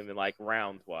draft him in like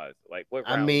rounds wise? Like what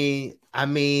round? I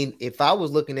mean, if I was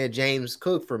looking at James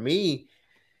Cook, for me,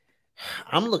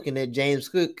 I'm looking at James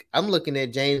Cook as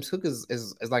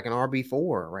like an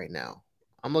RB4 right now.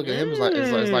 I'm looking at him as like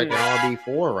an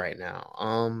RB4 right now.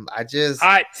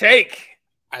 Hot take.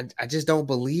 I just don't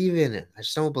believe in him.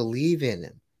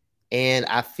 And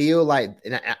I feel like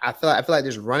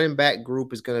this running back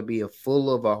group is going to be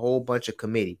full of a whole bunch of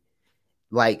committee.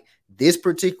 Like this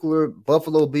particular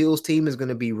Buffalo Bills team is going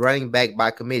to be running back by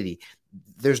committee.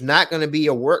 There's not going to be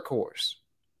a workhorse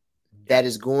that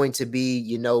is going to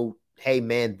be, hey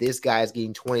man, this guy is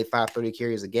getting 25, 30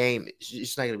 carries a game. It's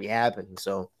just not going to be happening.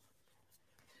 So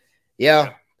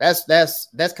yeah, that's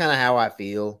kind of how I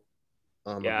feel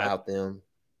about them.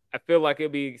 I feel like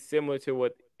it'd be similar to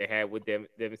what they had with Devin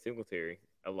Singletary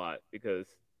a lot, because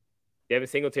Devin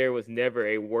Singletary was never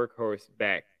a workhorse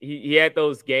back. He had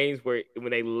those games where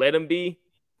when they let him be,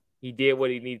 he did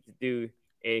what he needed to do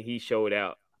and he showed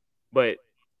out. But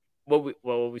what we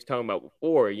was talking about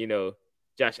before,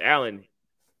 Josh Allen,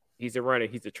 he's a runner,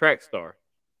 he's a track star.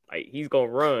 Like he's gonna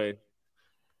run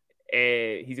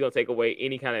and he's gonna take away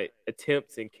any kind of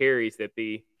attempts and carries that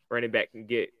the running back can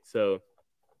get. So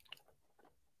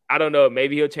I don't know.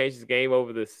 Maybe he'll change his game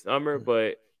over the summer,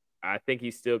 but I think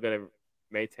he's still going to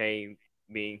maintain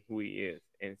being who he is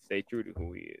and stay true to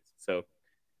who he is. So,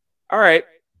 all right.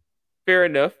 Fair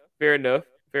enough. On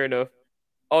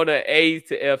the A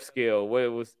to F scale,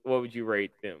 what would you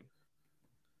rate them?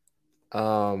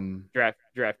 Draft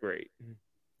grade.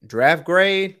 Draft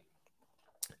grade?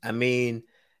 I mean,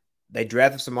 they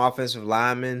drafted some offensive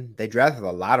linemen. They drafted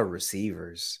a lot of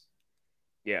receivers.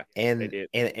 Yeah, and they did.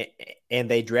 And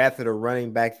they drafted a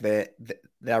running back that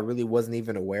I really wasn't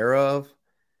even aware of.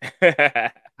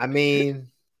 I mean,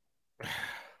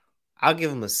 I'll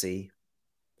give him a C.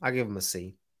 I'm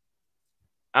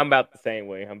about the same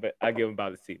way. I give him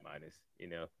about a C minus.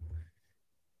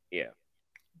 Yeah,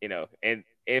 and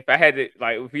if I had to,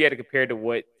 like, if we had to compare to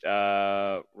what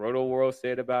Roto World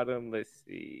said about him, let's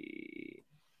see.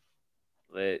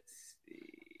 Let's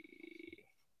see.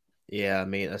 Yeah, I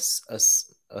mean a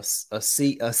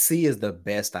C is the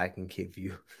best I can give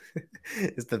you.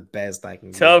 It's the best I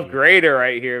can Tough give you. grader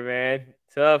right here, man.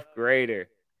 Tough grader.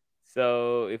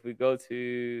 So if we go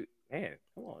to man,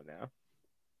 come on now.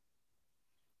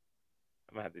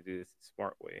 I'm gonna have to do this the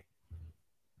smart way.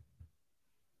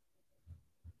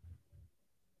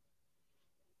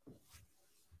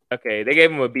 Okay, they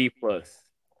gave him a B plus.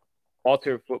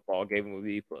 Walter Football gave him a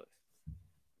B plus.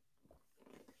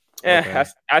 Okay.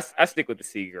 I stick with the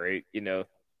C grade.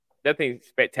 Nothing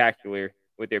spectacular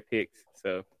with their picks.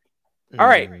 So, all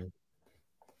right. Mhm.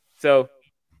 So,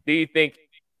 do you think?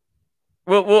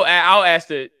 I'll ask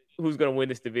who's going to win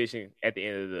this division at the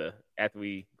end of after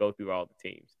we go through all the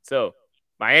teams. So,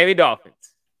 Miami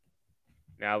Dolphins.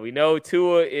 Now we know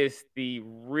Tua is the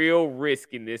real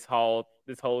risk in this whole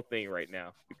thing right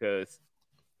now because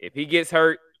if he gets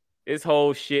hurt, this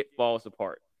whole shit falls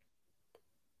apart.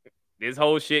 This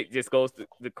whole shit just goes to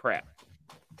the crap.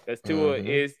 Because Tua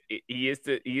is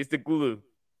the glue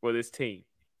for this team.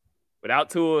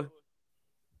 Without Tua,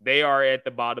 they are at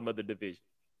the bottom of the division.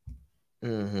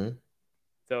 Mm-hmm.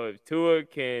 So if Tua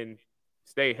can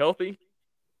stay healthy,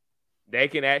 they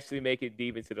can actually make it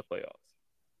deep into the playoffs.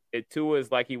 If Tua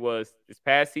is like he was this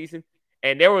past season,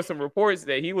 and there were some reports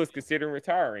that he was considering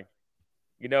retiring.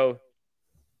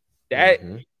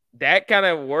 That kind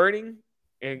of wording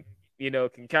and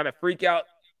can kind of freak out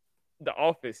the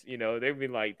office. They've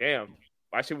been like, damn,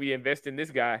 why should we invest in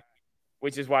this guy?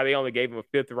 Which is why they only gave him a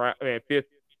fifth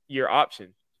year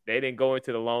option. They didn't go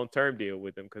into the long-term deal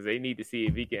with him because they need to see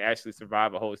if he can actually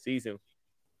survive a whole season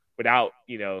without,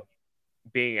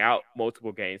 being out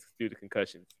multiple games due to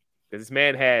concussions. Because this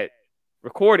man had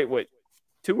recorded,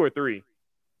 2 or 3?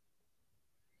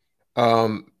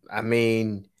 I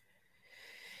mean,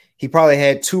 he probably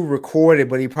had 2 recorded,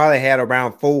 but he probably had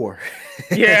around 4.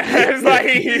 Yeah, it's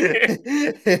like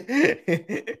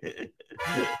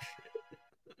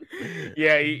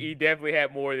yeah, he definitely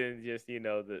had more than just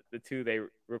the 2 they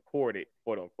recorded,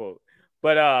 quote unquote.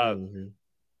 But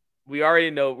we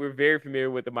already know we're very familiar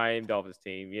with the Miami Dolphins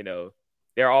team.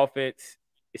 Their offense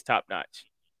is top notch.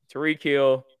 Tyreek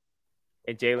Hill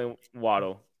and Jalen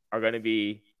Waddle are going to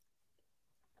be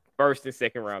first and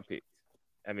second round picks.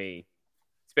 I mean,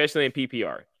 especially in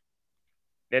PPR,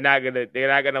 they're not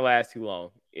gonna last too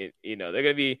long. They're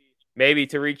gonna be maybe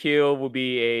Tyreek Hill will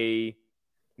be a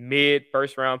mid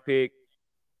first round pick,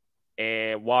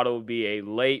 and Waddle will be a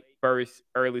late first,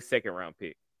 early second round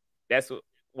pick. That's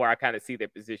where I kind of see their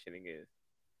positioning is.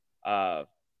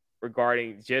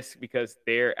 Regarding just because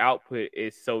their output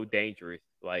is so dangerous,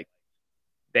 like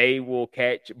they will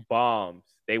catch bombs,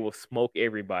 they will smoke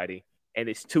everybody, and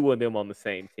it's 2 of them on the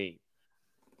same team.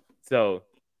 So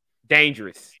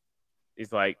dangerous.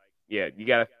 It's like, yeah, you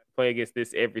gotta play against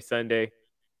this every Sunday.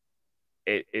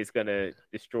 It's gonna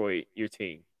destroy your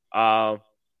team. One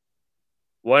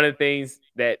of the things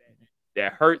that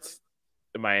hurts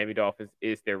the Miami Dolphins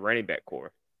is their running back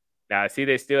core. Now I see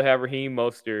they still have Raheem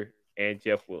Mostert and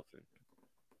Jeff Wilson,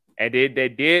 and they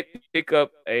did pick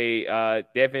up a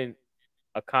Devin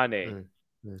Akane.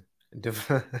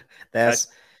 That's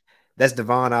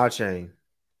Devon Achane.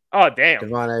 Oh damn,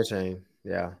 Devon Achane.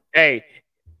 Yeah. Hey,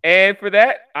 and for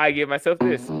that I give myself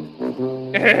this. See,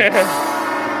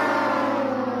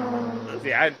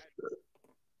 I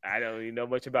don't even know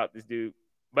much about this dude,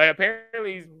 but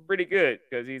apparently he's pretty good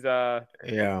because he's yeah,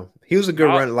 he was a good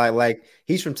runner. Like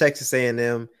he's from Texas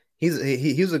A&M. He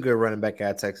was a good running back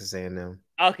at Texas A&M.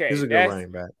 Okay, he was a good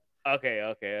running back.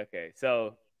 Okay.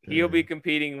 So he'll be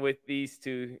competing with these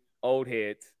 2 old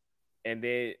heads, and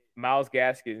then Myles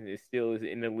Gaskins is still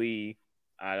in the league.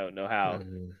 I don't know how.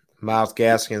 Myles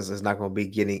Gaskins is not going to be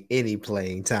getting any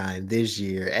playing time this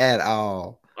year at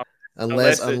all,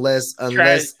 unless guys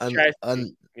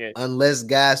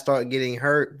start getting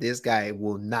hurt. This guy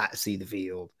will not see the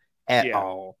field at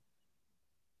all.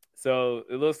 So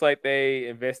it looks like they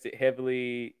invested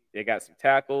heavily. They got some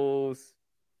tackles.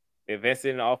 They invested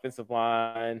in the offensive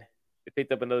line. They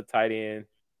picked up another tight end.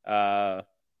 I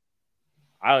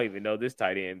don't even know this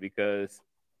tight end because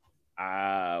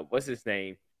what's his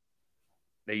name?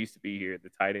 They used to be here. The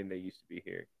tight end they used to be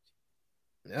here.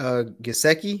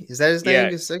 Gesicki? Is that his name?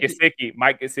 Gesicki.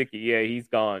 Mike Gesicki. Yeah, he's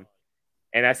gone.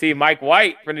 And I see Mike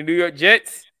White from the New York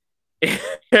Jets.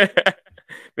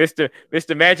 Mr.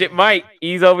 Magic Mike.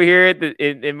 He's over here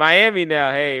in Miami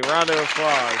now. Hey, round of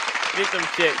applause. Get them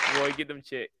checks, boy. Get them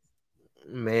checks.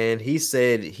 Man, he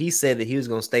said that he was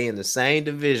going to stay in the same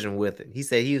division with it. He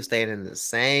said he was staying in the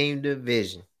same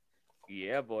division.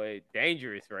 Yeah, boy.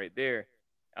 Dangerous right there.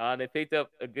 They picked up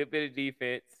a good bit of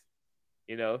defense.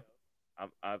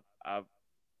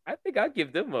 I think I'd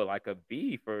give them a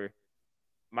B for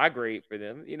my grade for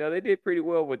them. You know, they did pretty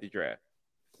well with the draft.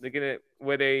 Looking at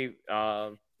where they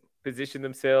position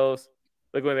themselves,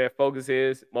 look where their focus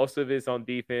is. Most of it's on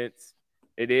defense.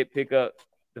 They did pick up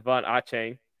Devon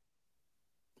Achane.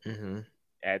 Mm-hmm.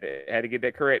 Had to get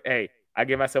that correct. Hey, I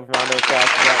give myself a round of applause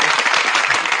for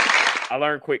that one. I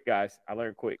learned quick, guys. I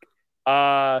learned quick.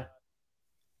 And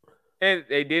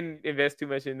they didn't invest too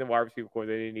much in the wide receiver core.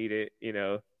 They didn't need it. You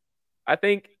know, I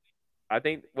think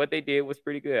what they did was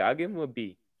pretty good. I'll give them a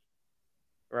B.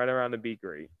 Right around the B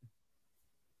grade.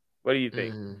 What do you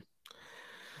think?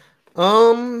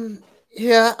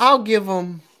 Yeah, I'll give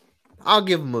them a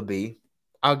B.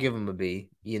 I'll give them a B.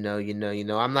 You know.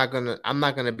 I'm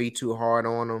not gonna be too hard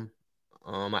on them.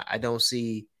 I don't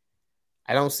see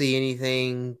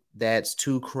anything that's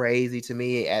too crazy to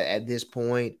me at this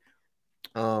point.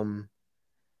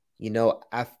 You know,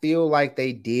 I feel like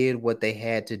they did what they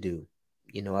had to do.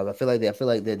 You know, I feel like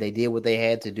that they did what they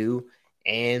had to do,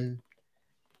 and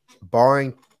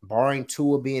barring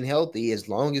Tua being healthy, as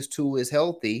long as Tua is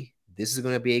healthy, this is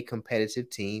going to be a competitive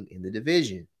team in the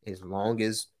division. As long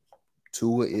as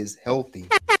Tua is healthy,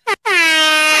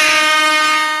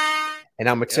 and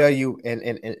I'm gonna tell you, and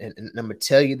I'm gonna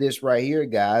tell you this right here,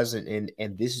 guys, and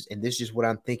this is just what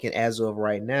I'm thinking as of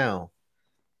right now.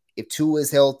 If Tua is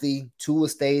healthy, Tua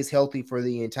stays healthy for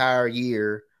the entire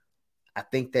year, I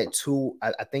think that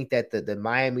the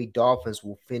Miami Dolphins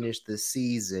will finish the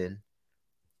season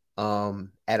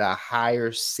at a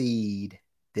higher seed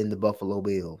than the Buffalo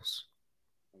Bills.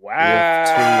 Wow.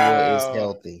 If Tua is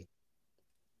healthy.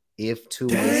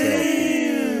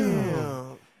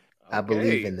 I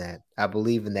believe in that.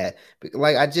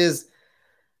 Like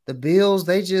the Bills,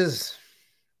 I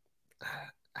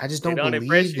just don't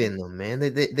believe in them, man.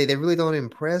 They really don't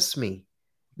impress me.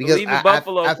 Because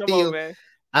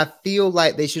I feel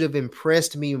like they should have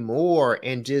impressed me more,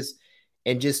 and just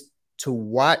to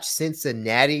watch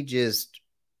Cincinnati just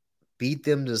beat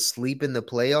them to sleep in the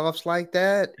playoffs like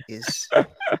that is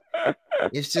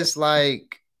it's just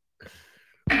like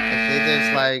they're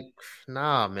just like,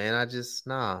 nah, man.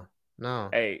 No.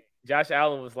 Hey, Josh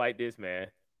Allen was like this, man.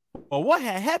 Well, what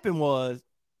had happened was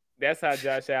that's how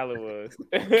Josh Allen was.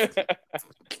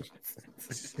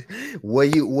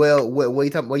 What you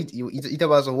talking about? You talking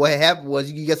about? So what happened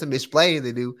was you got some explaining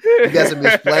to do. You got some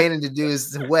explaining to do.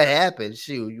 Is what happened?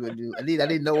 Shoot, you do. I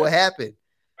didn't know what happened.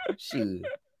 Shoot,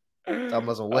 talking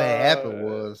about some what happened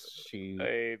was shoot.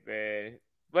 Hey man,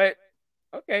 but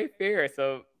okay, fair.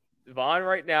 So Vaughn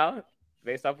right now,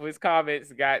 based off of his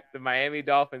comments, got the Miami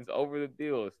Dolphins over the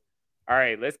Bills. All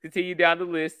right, let's continue down the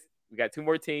list. We got two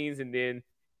more teams, and then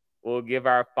we'll give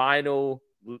our final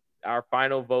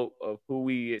vote of who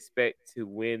we expect to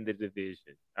win the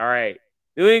division. All right.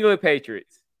 New England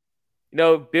Patriots. You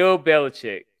know, Bill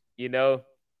Belichick, you know,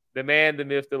 the man, the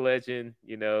myth, the legend,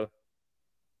 you know.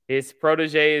 His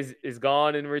protege is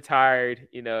gone and retired,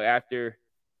 you know, after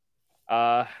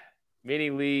many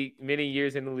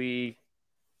years in the league.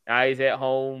 Now he's at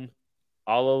home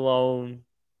all alone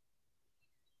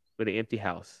with an empty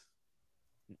house.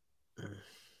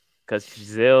 Because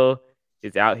Giselle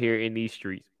is out here in these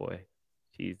streets, boy.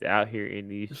 She's out here in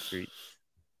these streets.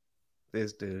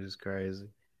 This dude is crazy.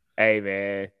 Hey,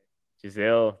 man.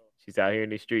 Giselle, she's out here in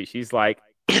the streets. She's like,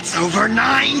 it's over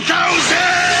 9,000!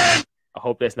 I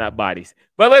hope that's not bodies.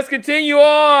 But let's continue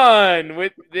on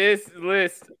with this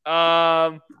list.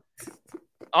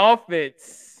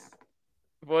 Offense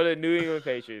for the New England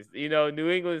Patriots. You know, New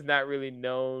England is not really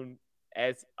known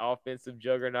as offensive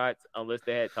juggernauts unless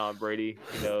they had Tom Brady.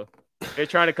 You know, they're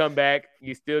trying to come back.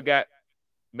 You still got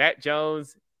Matt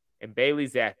Jones and Bailey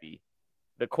Zappi.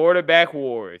 The quarterback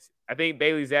wars. I think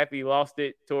Bailey Zappi lost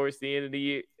it towards the end of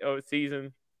the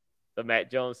season. So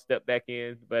Matt Jones stepped back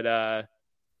in. But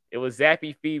it was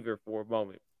Zappi fever for a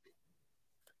moment.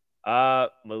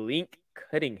 Malik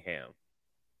Cunningham.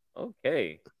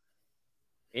 Okay.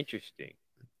 Interesting.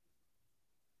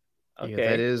 Okay.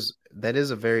 Yeah, that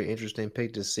is a very interesting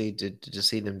pick to see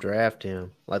them draft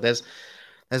him. Like that's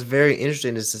very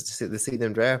interesting to see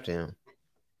them draft him.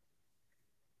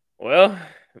 Well,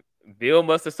 Bill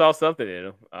must have saw something in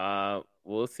him.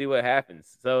 We'll see what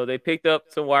happens. So they picked up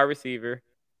some wide receiver.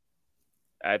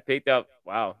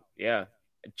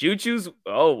 Juju's.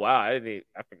 Oh wow, I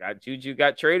forgot Juju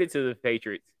got traded to the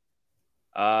Patriots.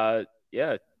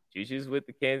 Juju's with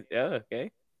the Kansas. Yeah,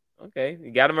 okay.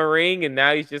 You got him a ring, and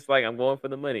now he's just like, I'm going for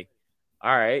the money.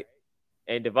 All right.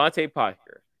 And Devontae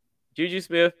Parker, Juju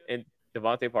Smith, and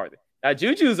Devontae Parker. Now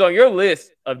Juju's on your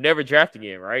list of never drafting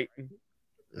him, right?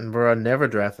 Bro, never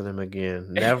drafted him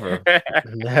again. Never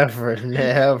drafted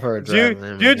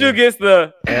him. Juju gets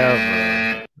the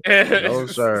ever. No,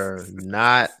 sir.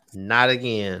 Not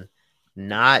again.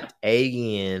 Not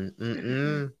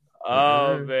again.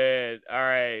 Oh man. All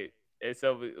right. And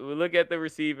so we look at the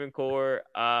receiving core.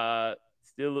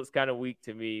 Still looks kind of weak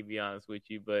to me, to be honest with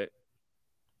you, but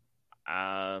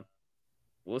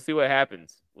we'll see what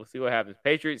happens.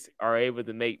 Patriots are able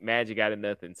to make magic out of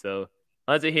nothing. So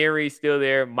Hunter Henry's still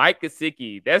there. Mike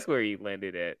Gesicki, that's where he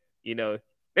landed at. You know,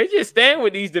 they just stand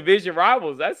with these division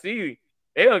rivals. I see.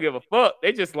 They don't give a fuck.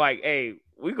 They just like, hey,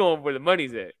 we going where the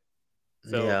money's at.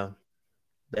 So yeah.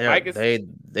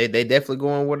 They definitely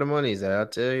going where the money's at. I'll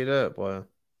tell you that, boy.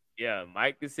 Yeah,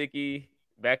 Mike Gesicki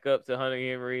back up to Hunter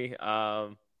Henry.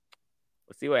 We'll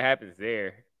see what happens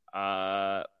there.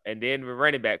 And then the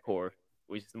running back core,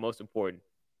 which is the most important.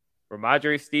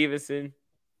 Ramondre Stevenson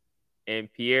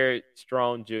and Pierre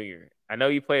Strong Jr. I know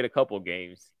you played a couple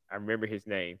games. I remember his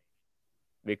name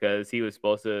because he was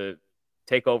supposed to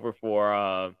take over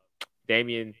for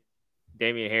Damian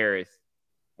Harris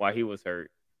while he was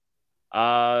hurt.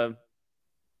 What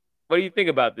do you think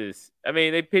about this? I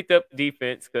mean, they picked up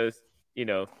defense because, you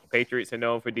know, Patriots are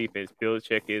known for defense.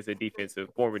 Belichick is a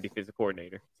former defensive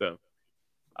coordinator. So,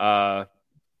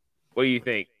 what do you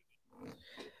think?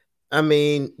 I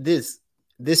mean, this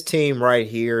team right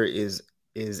here is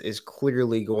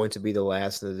clearly going to be the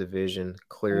last in the division.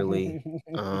 Clearly,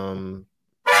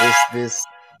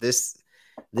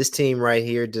 this team right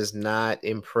here does not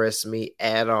impress me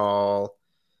at all.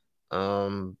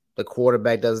 The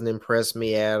quarterback doesn't impress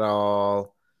me at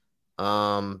all.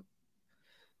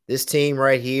 This team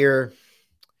right here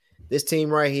is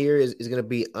going to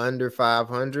be under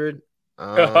 500. You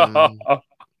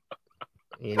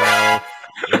know.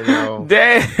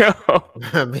 Damn.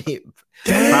 I mean,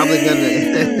 probably gonna.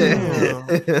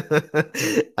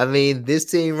 I mean, this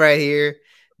team right here.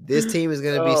 This team is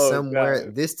going to be somewhere.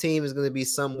 God. This team is going to be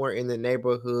somewhere in the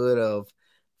neighborhood of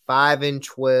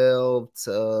 5-12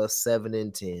 to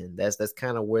 7-10. That's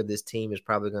kind of where this team is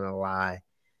probably going to lie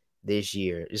this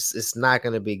year. It's not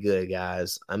going to be good,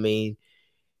 guys. I mean,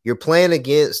 you're playing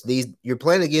against these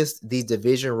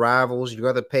division rivals.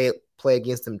 You're going to play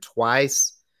against them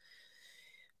twice.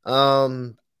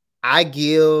 I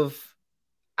give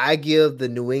the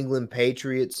New England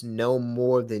Patriots no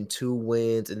more than 2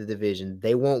 wins in the division.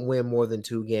 They won't win more than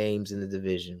 2 games in the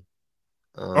division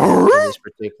in this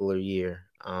particular year.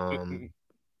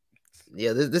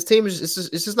 Yeah, this team is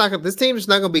just not gonna. This team is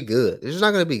not going to be good. It's just not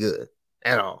going to be good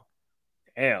at all.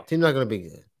 Damn, team's not going to be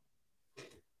good.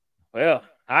 Well,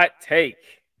 hot take.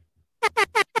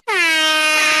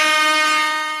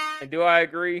 And do I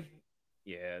agree?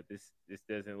 Yeah, this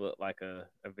doesn't look like a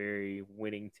very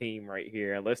winning team right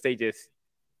here, unless they just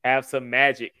have some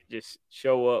magic, just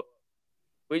show up.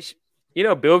 Which, you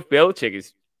know, Bill Belichick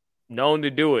is known to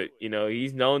do it. You know,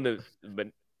 he's known to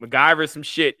MacGyver some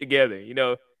shit together. You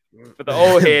know, for the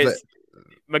old heads,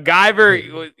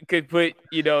 MacGyver could put,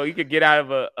 you know, he could get out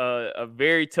of a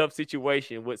very tough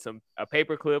situation with a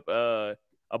paperclip,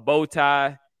 a bow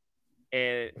tie,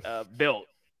 and a belt,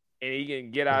 and he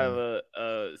can get out of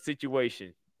a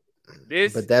situation.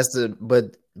 But that's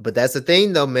the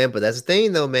thing though, man.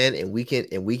 And we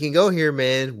can go here,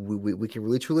 man. We can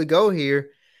really truly go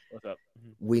here. What's up?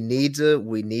 We need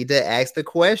to ask the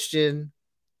question: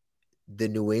 the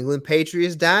New England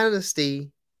Patriots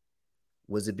dynasty,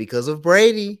 was it because of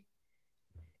Brady?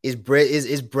 Is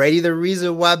Brady the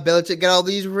reason why Belichick got all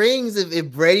these rings?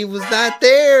 If Brady was not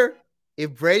there,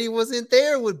 if Brady wasn't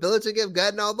there, would Belichick have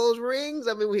gotten all those rings?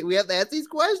 I mean, we have to ask these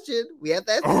questions.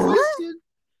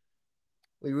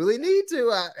 We really need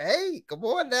to. Hey, come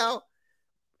on now.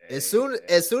 As soon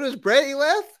as Brady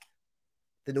left,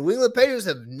 the New England Patriots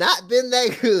have not been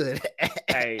that good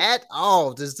at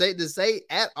all. To say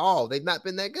at all, they've not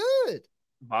been that good.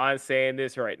 Bond's saying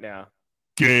this right now.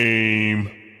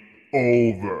 Game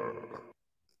over.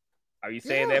 Are you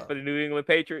saying that for the New England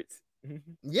Patriots?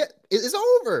 Yeah, it's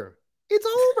over. It's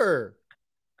over.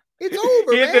 It's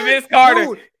over. He hit the Vince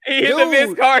Carter. He hit the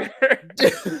Vince Carter.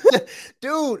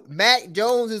 Dude, Mac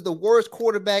Jones is the worst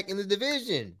quarterback in the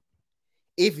division.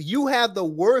 If you have the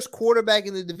worst quarterback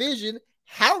in the division,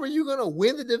 how are you going to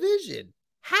win the division?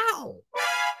 How?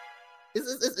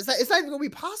 It's not even going to be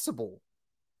possible.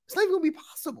 It's not even going to be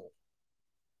possible.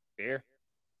 Fair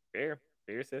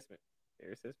assessment.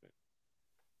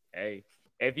 Hey,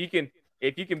 if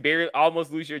you can barely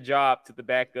almost lose your job to the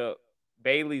backup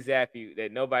Bailey Zappi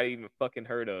that nobody even fucking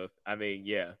heard of. I mean,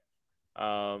 yeah.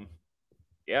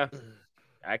 Yeah.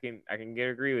 I can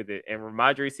agree with it. And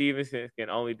Ramondre Stevenson can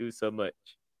only do so much.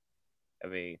 I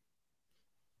mean,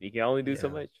 he can only do so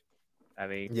much. I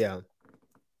mean, yeah.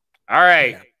 All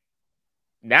right.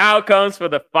 Now comes for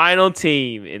the final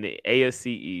team in the AFC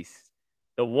East.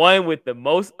 The one with the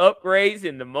most upgrades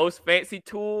and the most fancy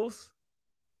tools.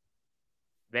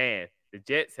 Man, the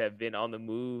Jets have been on the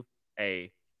move.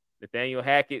 Hey, Nathaniel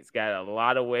Hackett's got a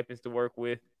lot of weapons to work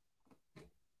with.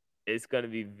 It's going to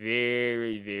be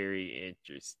very, very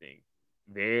interesting.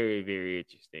 Very, very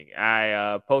interesting.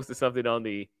 I posted something on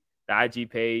the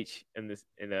IG page in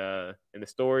the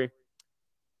story.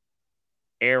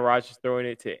 Aaron Rodgers throwing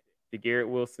it to Garrett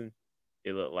Wilson.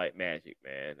 It looked like magic,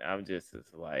 man. I'm just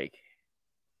like,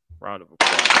 round of applause.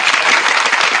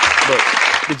 Look,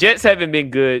 the Jets haven't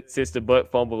been good since the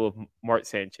butt fumble of Mark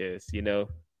Sanchez. You know,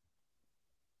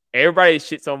 everybody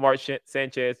shits on Mark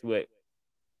Sanchez, but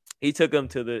he took them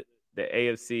to the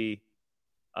AFC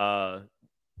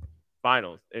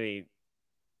finals. I mean,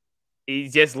 he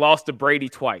just lost to Brady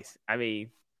twice. I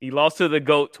mean, he lost to the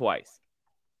GOAT twice,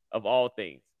 of all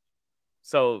things.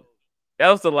 So that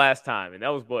was the last time, and that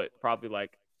was probably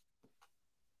like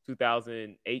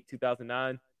 2008,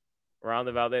 2009, around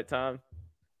about that time.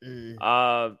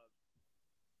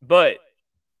 But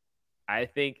I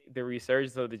think the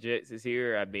resurgence of the Jets is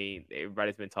here. I mean,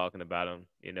 everybody's been talking about them.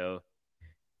 You know,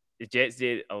 the Jets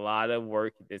did a lot of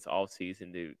work this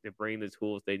offseason to bring the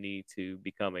tools they need to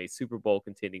become a Super Bowl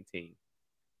contending team.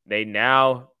 They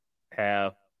now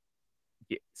have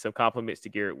some compliments to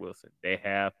Garrett Wilson. They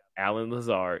have Allen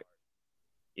Lazard,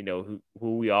 you know,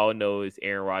 who we all know is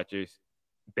Aaron Rodgers'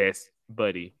 best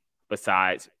buddy,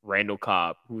 besides Randall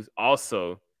Cobb, who's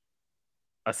also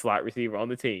a slot receiver on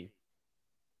the team.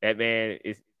 That man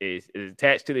is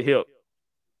attached to the hip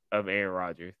of Aaron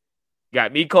Rodgers.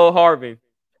 Got Mecole Hardman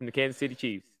from the Kansas City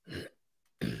Chiefs.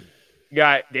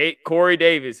 Got Corey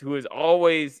Davis, who is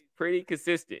always pretty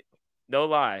consistent. No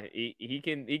lie, he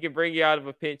can bring you out of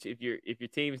a pinch if your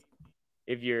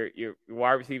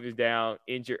wide receiver's down,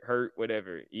 injured, hurt,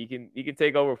 whatever. He can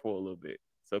take over for a little bit.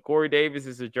 So Corey Davis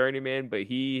is a journeyman, but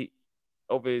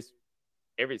ever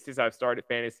since I've started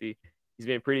fantasy, he's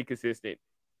been pretty consistent.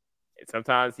 And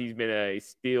sometimes he's been a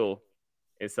steal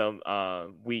in some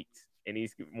weeks, and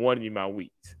he's won in my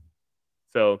weeks.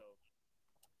 So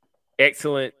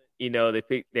excellent. You know,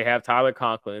 they have Tyler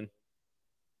Conklin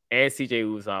and CJ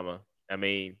Uzomah. I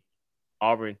mean,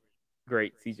 Auburn,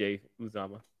 great. CJ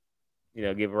Uzomah. You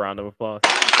know, give a round of applause.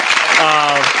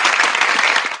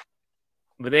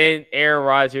 But then Aaron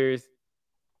Rodgers,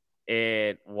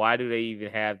 and why do they even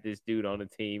have this dude on the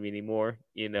team anymore?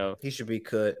 You know, he should be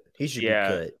cut. He should be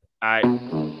cut.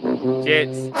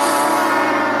 Jets.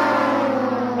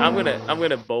 I'm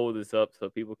gonna bold this up so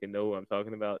people can know who I'm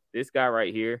talking about. This guy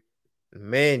right here.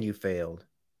 Man, you failed.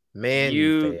 Man,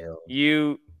 you failed.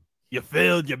 You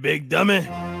failed, you big dummy.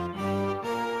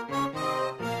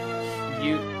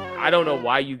 I don't know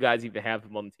why you guys even have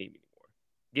him on the team anymore.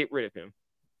 Get rid of him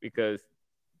because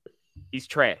he's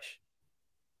trash.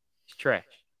 He's trash.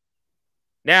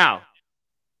 Now,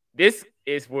 this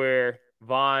is where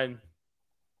Von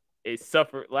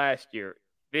suffered last year.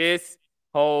 This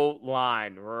whole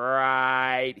line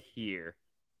right here.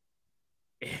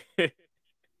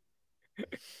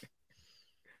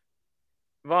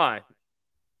 Von.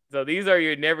 So these are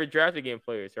your never draft again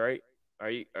players, right? Are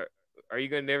you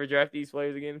gonna never draft these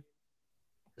players again?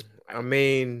 I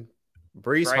mean,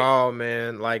 Breece Hall,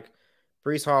 man, like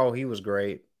Breece Hall, he was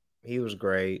great.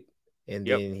 And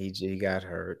then he got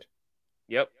hurt.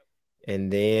 Yep.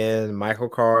 And then Michael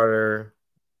Carter,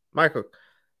 leave the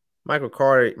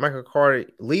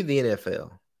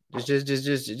NFL.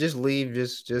 Just leave the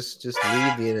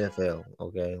NFL,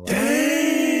 okay?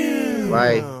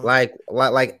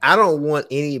 Like I don't want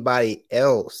anybody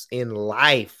else in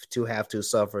life to have to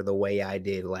suffer the way I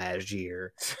did last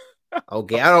year.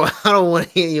 Okay, I don't want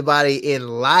anybody in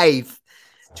life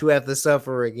to have to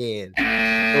suffer again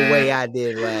the way I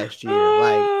did last year.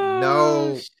 Like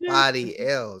nobody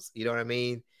else. You know what I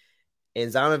mean? And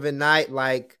Zonovan Knight,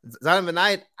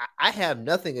 I have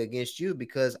nothing against you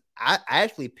because I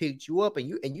actually picked you up and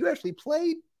you actually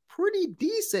played pretty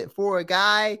decent for a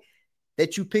guy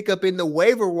that you pick up in the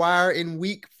waiver wire in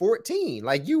week 14.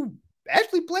 Like you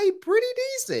actually played pretty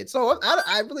decent. So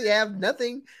I really have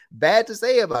nothing bad to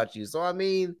say about you. So, I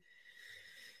mean,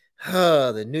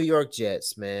 the New York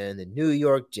Jets, man,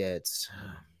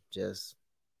 just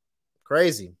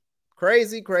crazy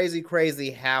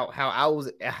how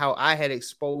I had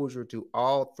exposure to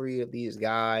all three of these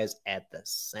guys at the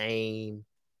same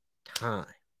time.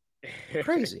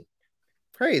 Crazy.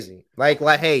 Like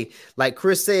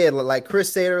Chris said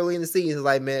early in the season,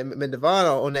 like man Devon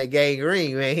on that gang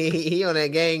green, man. He on that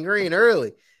gang green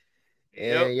early.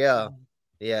 And y'all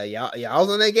was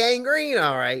on that gang green,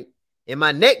 all right. And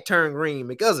my neck turned green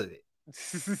because of it.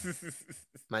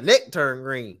 My neck turned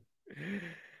green.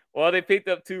 Well, they picked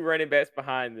up 2 running backs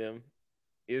behind them.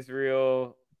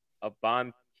 Israel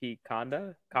Abanki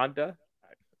Konda.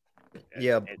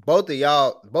 Yeah, both of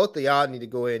y'all need to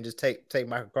go ahead and just take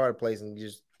Michael Carter's place and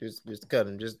just cut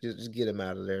him. Just get him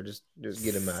out of there. Just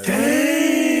get him out of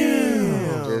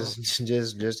there.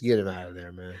 Just get him out of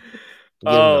there, man.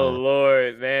 Oh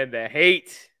Lord, man, the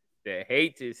hate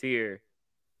is here.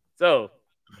 So,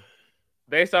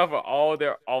 based off of all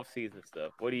their offseason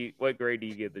stuff, what grade do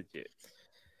you give the Jets?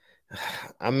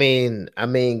 I mean,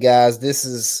 guys, this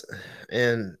is,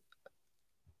 and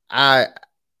I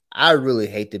really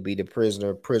hate to be the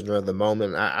prisoner of the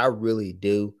moment. I really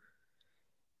do.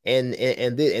 And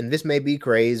this may be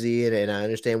crazy, and I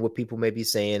understand what people may be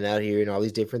saying out here and all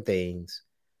these different things.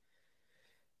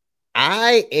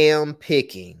 I am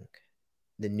picking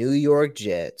the New York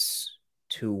Jets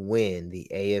to win the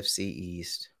AFC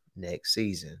East next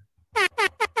season. I'm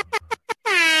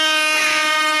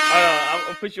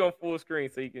gonna put you on full screen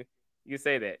so you can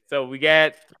say that. So we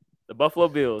got the Buffalo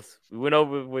Bills. We went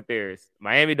over with theirs.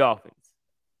 Miami Dolphins,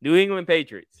 New England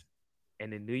Patriots,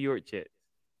 and the New York Jets.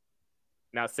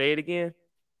 Now say it again.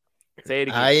 Say it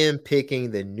again. I am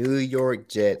picking the New York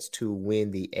Jets to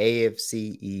win the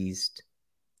AFC East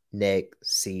next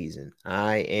season.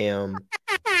 I am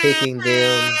picking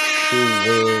them to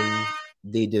win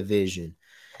the division.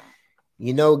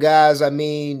 You know, guys, I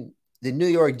mean, the New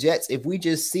York Jets, if we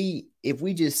just see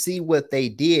what they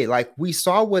did, like we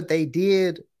saw what they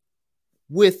did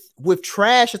with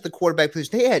trash at the quarterback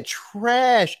position. They had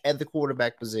trash at the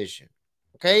quarterback position.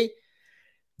 Okay.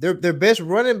 Their best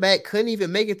running back couldn't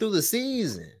even make it through the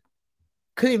season.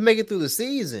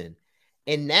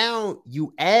 And now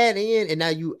you add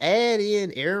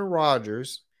in Aaron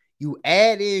Rodgers. You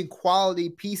add in quality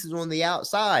pieces on the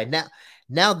outside.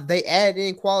 Now that they add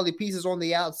in quality pieces on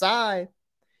the outside,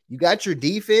 you got your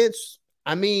defense.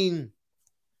 I mean,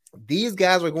 these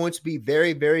guys are going to be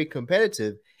very, very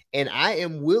competitive. And I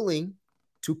am willing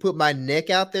to put my neck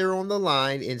out there on the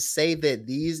line and say that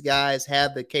these guys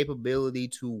have the capability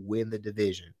to win the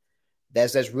division.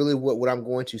 That's really what I'm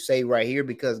going to say right here,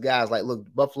 because guys, like, look,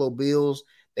 Buffalo Bills,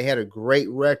 they had a great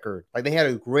record.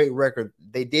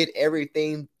 They did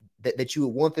everything that you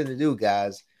would want them to do,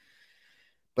 guys.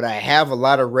 But I have a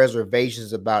lot of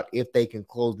reservations about if they can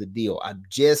close the deal. I'm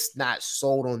just not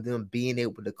sold on them being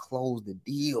able to close the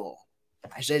deal.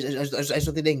 I just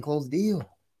don't think they can close the deal.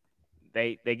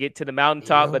 They get to the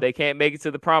mountaintop, but they can't make it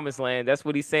to the promised land. That's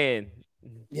what he's saying.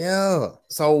 Yeah.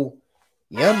 So,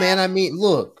 yeah, man. I mean,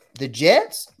 look, the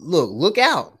Jets. Look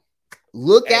out.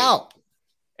 Look out.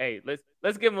 Hey,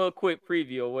 let's give them a quick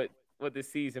preview of what the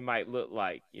season might look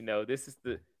like. You know, this is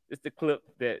the clip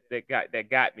that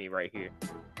got me right here.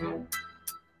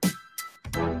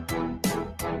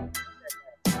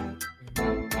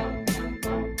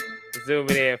 Zoom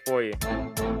it in for you.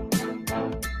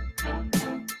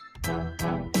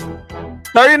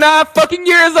 39 fucking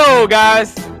years old,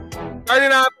 guys. 39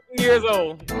 fucking years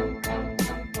old.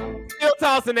 Still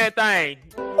tossing that thing.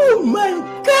 Oh my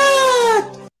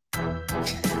God.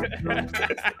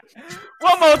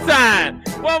 One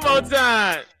more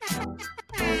time.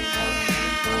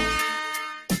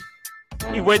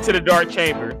 He went to the dark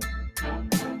chamber.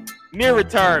 Near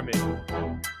retirement.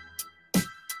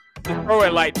 Just throw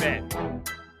it like that.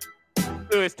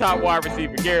 To his top wide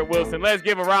receiver, Garrett Wilson. Let's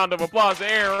give a round of applause to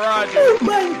Aaron Rodgers. Oh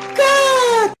my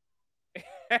God.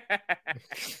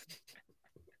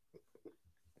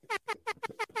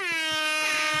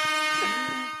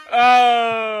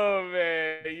 Oh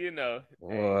man, you know.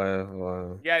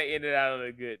 Wow. You gotta end it out on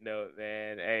a good note,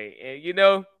 man. Hey, and you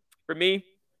know, for me,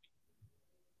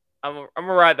 I'm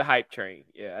gonna ride the hype train.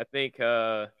 Yeah, I think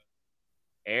Aaron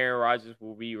Rodgers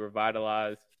will be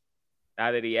revitalized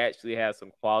now that he actually has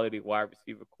some quality wide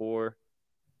receiver core.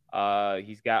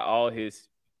 He's got all his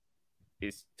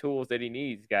tools that he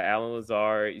needs. He's got Allen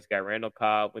Lazard. He's got Randall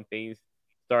Cobb when things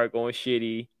start going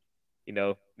shitty. You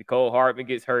know, Nicole Hartman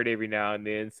gets hurt every now and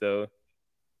then, so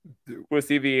we'll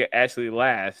see if he actually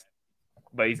lasts.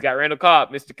 But he's got Randall Cobb,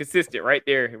 Mr. Consistent, right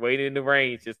there, waiting in the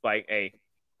range, just like, hey,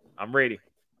 I'm ready.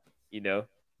 You know,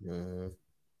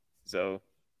 so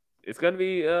it's gonna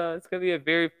be a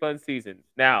very fun season.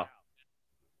 Now,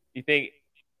 you think,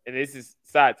 and this is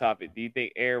side topic, do you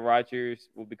think Aaron Rodgers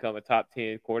will become a top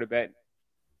 10 quarterback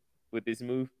with this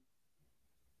move?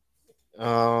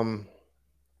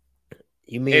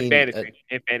 You mean in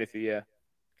fantasy, yeah.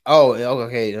 Oh,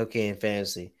 okay, in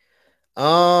fantasy.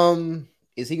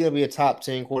 Is he gonna be a top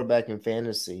 10 quarterback in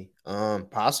fantasy?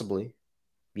 Possibly.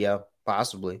 Yeah,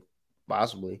 possibly.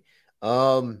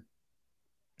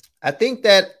 I think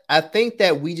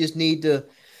that we just need to,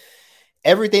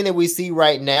 everything that we see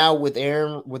right now with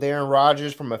Aaron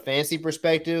Rodgers from a fantasy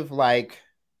perspective, like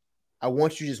I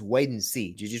want you to just wait and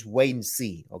see. Just wait and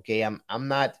see. Okay. I'm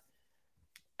not.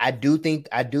 I do think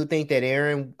that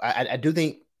Aaron. I do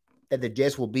think that the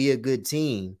Jets will be a good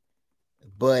team,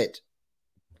 but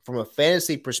from a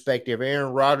fantasy perspective,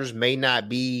 Aaron Rodgers may not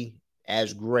be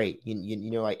as great.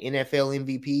 You know, like NFL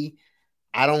MVP.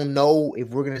 I don't know if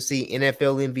we're gonna see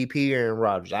NFL MVP Aaron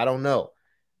Rodgers. I don't know,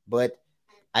 but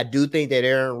I do think that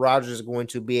Aaron Rodgers is going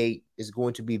to be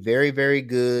very, very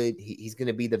good. He's going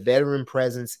to be the veteran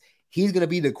presence. He's going to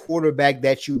be the quarterback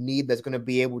that you need. That's going to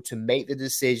be able to make the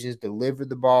decisions, deliver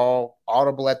the ball,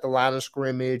 audible at the line of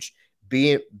scrimmage,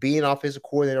 being offensive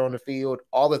coordinator on the field,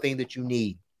 all the things that you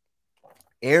need.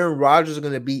 Aaron Rodgers is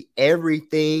going to be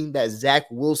everything that Zach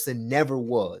Wilson never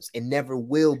was and never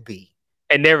will be.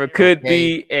 And never could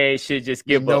be, and should just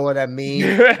give up. You know what I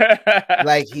mean?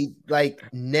 like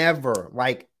never,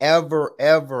 like ever.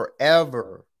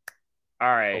 All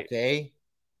right. Okay.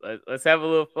 Let's have a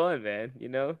little fun, man. You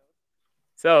know?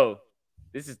 So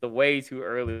this is the way too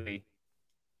early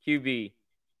QB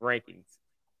rankings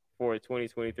for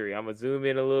 2023. I'm gonna zoom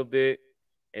in a little bit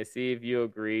and see if you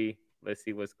agree. Let's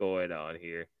see what's going on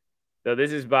here. So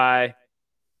this is by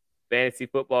Fantasy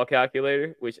Football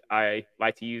Calculator, which I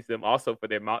like to use them also for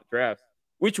their mock drafts,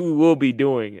 which we will be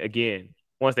doing again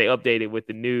once they update it with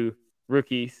the new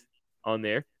rookies on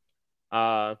there.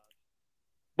 But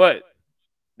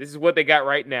this is what they got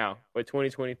right now for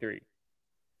 2023.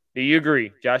 Do you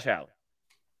agree, Josh Allen?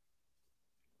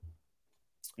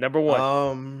 Number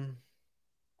one.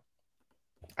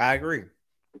 I agree.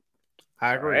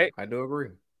 Right. I do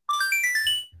agree.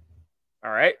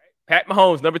 All right. Pat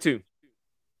Mahomes, number two.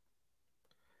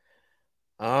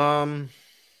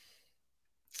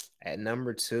 At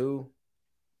number two,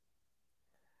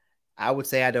 I would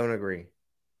say I don't agree.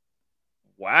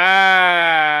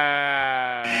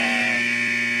 Wow.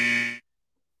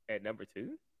 At number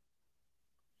two?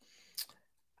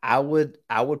 I would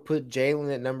put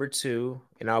Jalen at number two,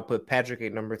 and I'll put Patrick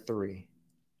at number three.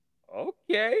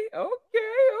 Okay.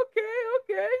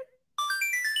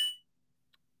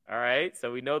 All right,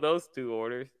 so we know those two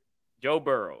orders. Joe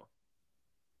Burrow,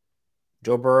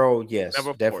 yes,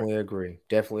 definitely agree.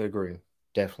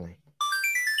 Definitely.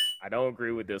 I don't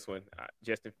agree with this one.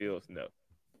 Justin Fields, no.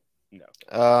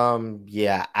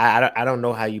 Yeah, I don't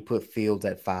know how you put Fields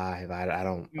at 5. I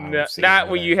don't see not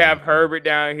when you have Herbert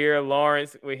down here,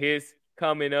 Lawrence with his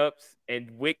coming ups,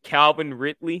 and with Calvin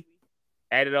Ridley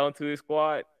added onto his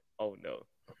squad. Oh no.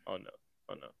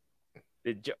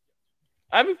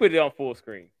 Let me put it on full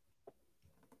screen.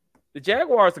 The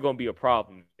Jaguars are going to be a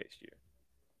problem next year.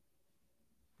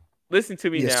 Listen to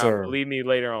me now. Sir. Believe me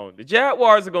later on. The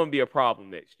Jaguars are going to be a problem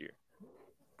next year.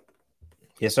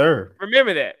 Yes, sir.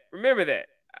 Remember that.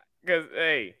 Because,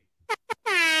 hey,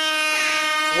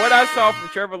 what I saw from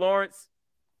Trevor Lawrence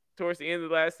towards the end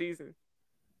of last season,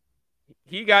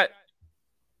 he got,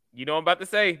 you know what I'm about to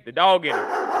say, the dog in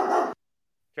him.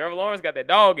 Trevor Lawrence got that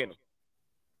dog in him.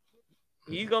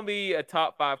 He's going to be a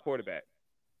top 5 quarterback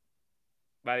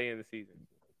by the end of the season.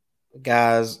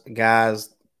 Guys,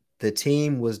 the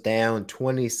team was down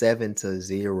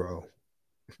 27-0.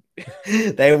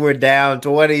 They were down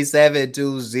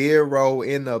 27-0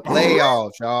 in the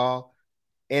playoffs, y'all.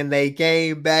 And they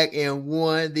came back and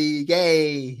won the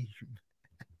game.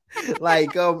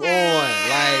 Like, come on.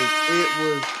 Like, it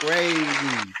was crazy.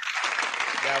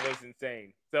 That was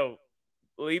insane. So,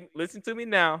 listen to me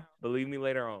now. Believe me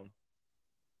later on.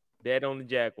 Bet on the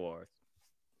Jaguars.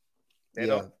 Bet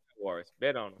on the Jaguars.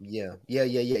 Bet on them. Yeah,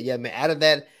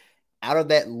 man. Out of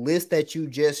that list that you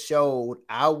just showed,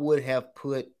 I would have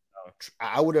brought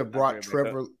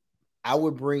Trevor. I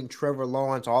would bring Trevor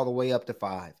Lawrence all the way up to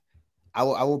 5. I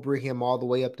will bring him all the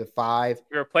way up to 5.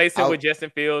 Replace him with Justin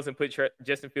Fields and put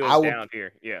Justin Fields down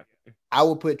here. Yeah. I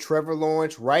will put Trevor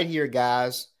Lawrence right here,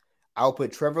 guys. I'll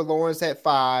put Trevor Lawrence at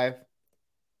 5.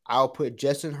 I'll put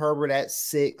Justin Herbert at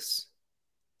 6.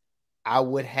 I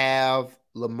would have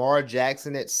Lamar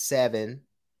Jackson at 7.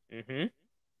 Mm-hmm.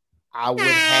 I would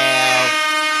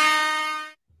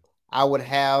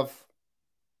have.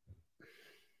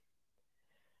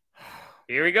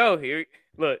 Here we go.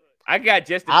 Look, I got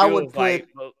Justin Fields.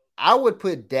 I would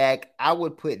put Dak. I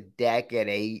would put Dak at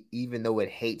 8, even though it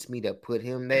hates me to put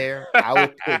him there. I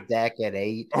would put Dak at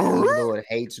 8, even though it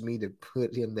hates me to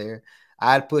put him there.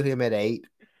 I'd put him at 8.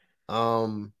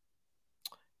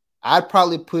 I'd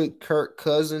probably put Kirk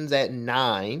Cousins at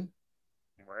 9.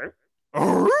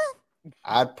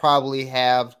 I'd probably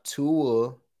have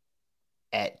Tua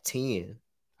at 10.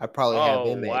 I'd probably have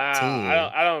him at 10.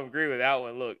 I don't agree with that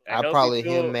one. Look, I'd probably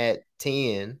him at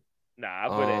 10. Nah, I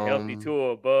put a healthy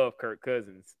Tua above Kirk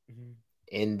Cousins.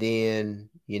 And then,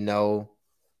 and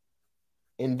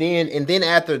then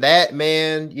after that,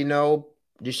 man,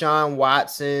 Deshaun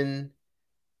Watson.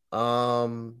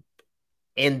 And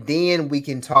then we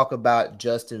can talk about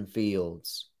Justin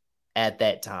Fields at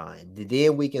that time.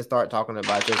 Then we can start talking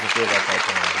about Justin Fields at that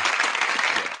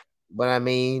time. But I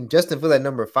mean, Justin Fields at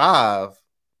number 5.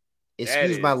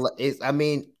 Justin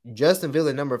Fields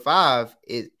at number 5.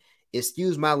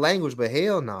 Excuse my language, but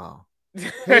hell no.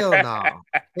 Hell no.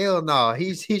 Hell no.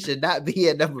 He should not be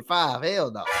at number 5.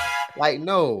 Hell no. Like,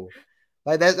 no.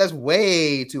 Like that's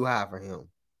way too high for him.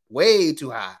 Way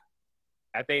too high.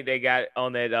 I think they got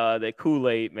on that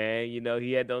Kool-Aid, man.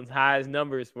 He had those highest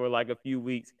numbers for like a few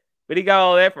weeks, but he got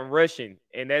all that from rushing,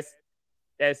 and that's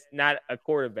not a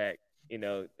quarterback.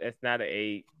 That's not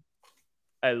a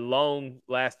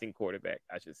long-lasting quarterback,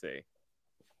 I should say.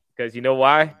 Because you know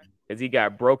why? Because he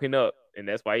got broken up, and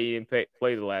that's why he didn't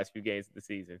play the last few games of the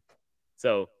season.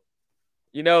 So,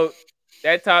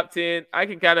 that top 10, I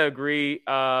can kind of agree.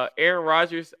 Aaron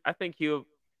Rodgers, I don't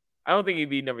think he'd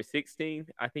be number 16.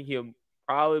 I think he'll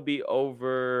probably be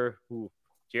over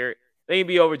Jared. I think he'd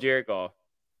be over Jared Goff.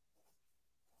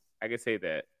 I can say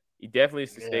that. He definitely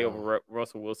should stay over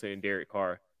Russell Wilson and Derek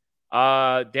Carr.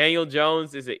 Daniel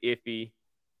Jones is an iffy.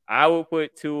 I would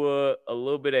put Tua a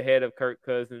little bit ahead of Kirk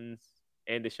Cousins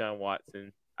and Deshaun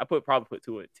Watson. Probably put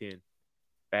Tua at 10. If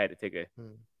I had to take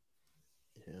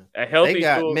a healthy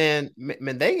Tua. They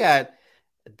got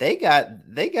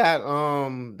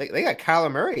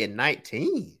Kyler Murray at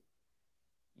 19.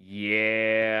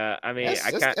 Yeah, I mean,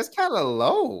 that's kind of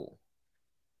low.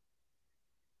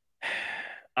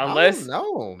 Unless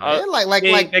no, man,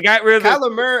 they got rid of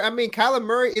Kyler Murray. I mean, Kyler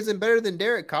Murray isn't better than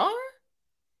Derek Carr.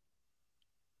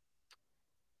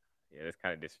 Yeah, that's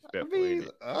kind of disrespectful. Isn't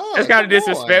it? That's kind of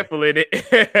disrespectful, isn't it?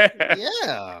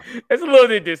 Yeah, it's a little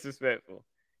bit disrespectful.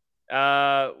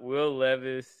 Will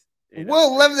Levis.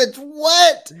 Will Levis at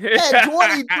what? At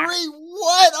 23?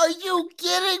 What? Are you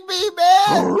kidding me,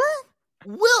 man?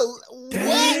 Will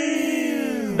what?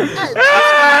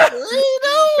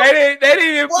 They didn't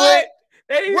even what? put.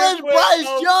 Where's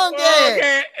Bryce Young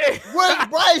at? Where's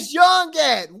Bryce Young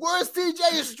at? Where's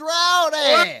CJ Stroud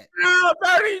at?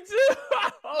 32.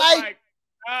 My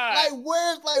God.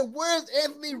 Where's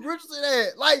Anthony Richardson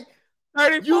at? Like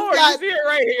 34. You see it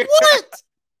right here. What?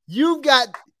 You've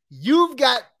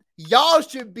got. Y'all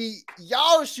should be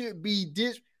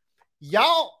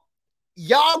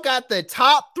y'all got the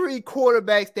top 3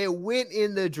 quarterbacks that went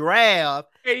in the draft.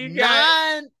 Hey,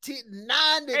 9 to 10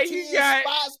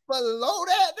 spots below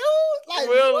that, dude. Like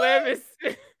Will Levis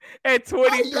at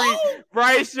 23,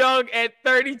 Bryce Young at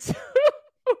 32.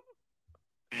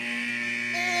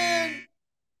 Man,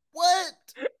 what?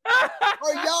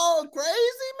 Are y'all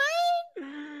crazy,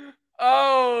 man?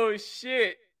 Oh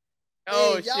shit.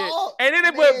 Oh man, shit! And then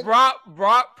they put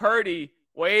Brock Purdy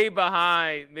way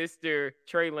behind Mr.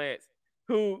 Trey Lance.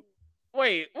 Who?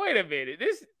 Wait a minute.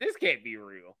 This can't be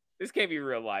real. This can't be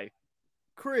real life.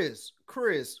 Chris.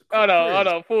 Hold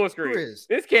on. Full screen. This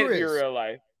can't be real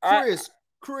life.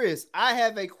 Chris. I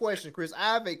have a question. Chris,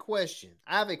 I have a question.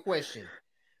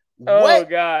 Oh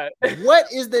God.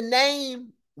 What is the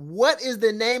name? What is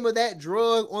the name of that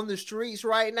drug on the streets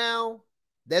right now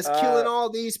that's killing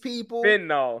all these people?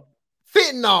 Fentanyl.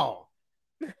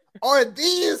 Are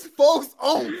these folks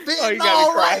on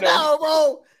fentanyl right now,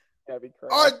 bro?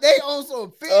 Are they on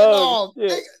some fentanyl?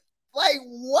 Like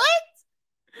what?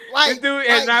 Like this dude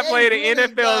has not played an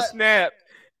NFL snap,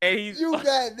 and you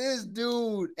got this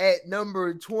dude at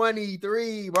number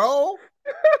 23, bro.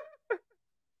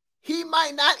 He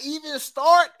might not even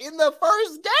start in the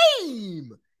first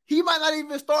game.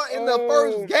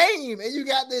 And you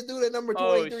got this dude at number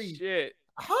 23. Oh shit!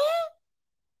 Huh?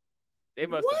 They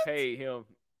must have paid him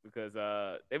because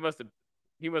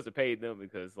he must have paid them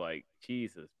because like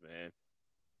Jesus, man.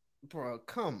 Bro,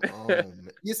 come on. Man.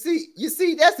 You see,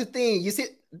 that's the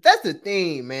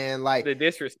thing, man. Like the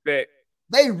disrespect.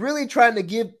 They really trying to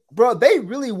give, bro. They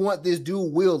really want this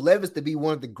dude Will Levis to be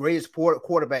one of the greatest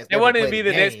quarterbacks. They want him to be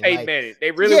the next Peyton Manning.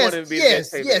 They really want him to be the next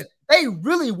Peyton Manning. They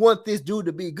really want this dude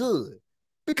to be good.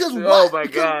 Because my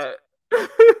God, I'm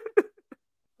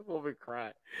over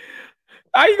crying.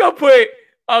 How you gonna put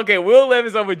Will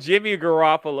Levis over Jimmy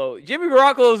Garoppolo? Jimmy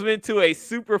Garoppolo's been to a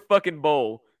Super fucking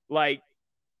Bowl. Like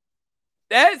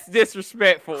that's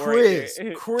disrespectful, Chris.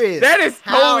 That is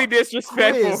totally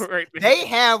disrespectful, right there. They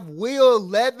have Will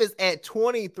Levis at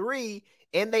 23,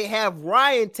 and they have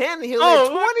Ryan Tannehill at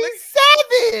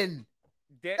 27.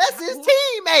 That's his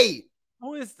teammate.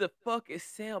 Who is the fuck is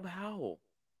Sam Howell?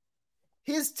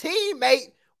 His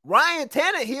teammate Ryan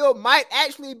Tannehill might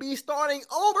actually be starting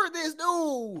over this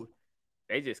dude.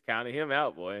 They just counted him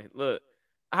out, boy.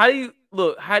 How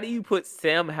do you put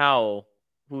Sam Howell,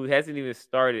 who hasn't even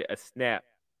started a snap,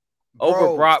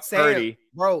 over Brock Purdy,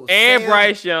 and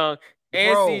Bryce Young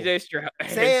and CJ Stroud?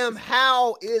 Sam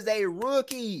Howell is a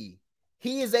rookie.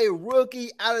 He is a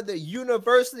rookie out of the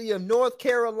University of North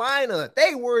Carolina.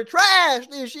 They were trash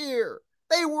this year.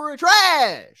 They were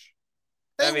trash.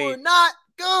 They were not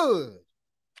good.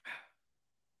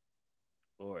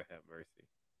 Lord have mercy.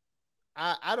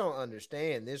 I don't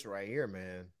understand this right here,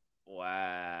 man.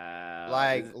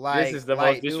 Wow. This is the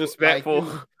most disrespectful.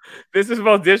 This is the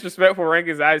most disrespectful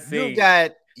rankings I've seen.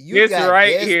 This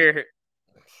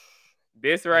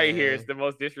right here is the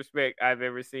most disrespect I've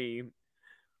ever seen.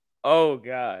 Oh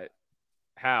God.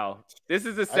 How? This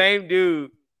is the same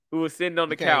dude who was sitting on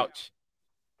the couch.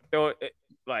 You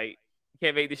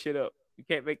can't make this shit up. You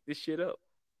can't make this shit up.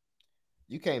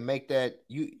 You can't make that.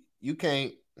 You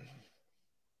can't.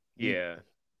 Yeah.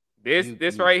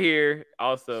 This right here,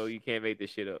 also, you can't make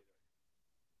this shit up.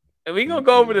 And we're gonna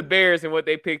go over the Bears and what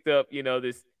they picked up,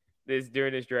 this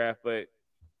during this draft. But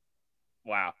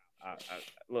wow.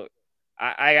 Look,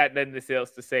 I got nothing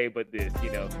else to say but this,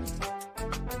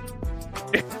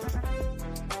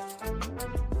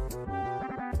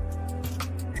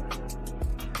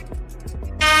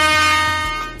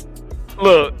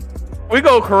 Look, we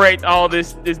gonna correct all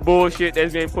this bullshit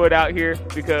that's been put out here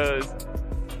because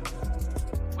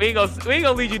we ain't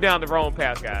gonna lead you down the wrong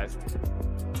path, guys.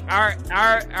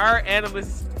 Our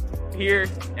analysts here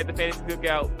at the Fantasy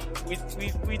Cookout,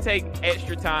 we take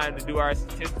extra time to do our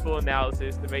statistical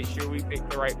analysis to make sure we pick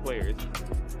the right players.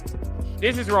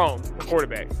 This is wrong for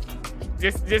quarterbacks.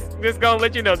 Just gonna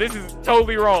let you know this is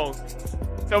totally wrong.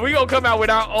 So we gonna come out with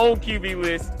our own QB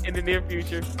list in the near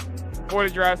future before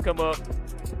the drafts come up.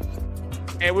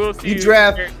 And we'll see. You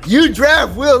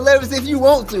draft Will Levis if you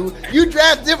want to. You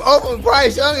draft him over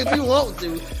Bryce Young if you want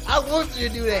to. I want you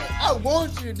to do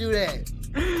that.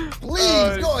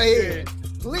 Please go ahead.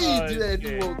 Please do that if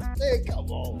you want to. Hey, come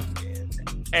on, man.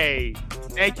 Hey,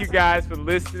 thank you guys for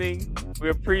listening. We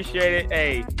appreciate it.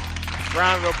 Hey,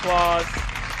 round of applause.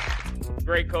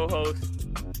 Great co-host.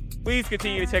 Please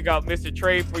continue to check out Mr.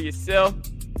 Trade for Yourself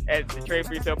at the Trade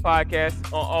for Yourself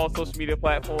podcast on all social media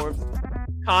platforms.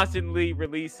 Constantly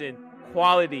releasing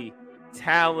quality,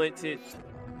 talented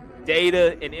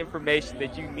data and information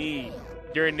that you need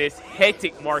during this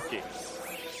hectic market.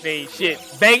 I mean, shit,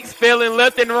 banks failing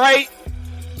left and right.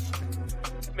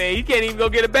 Man, you can't even go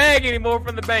get a bag anymore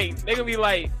from the bank. They're gonna be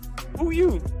like, "Who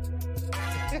you?"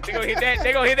 They're gonna hit that.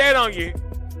 They're gonna hit that on you.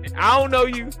 I don't know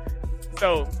you.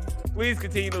 So please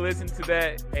continue to listen to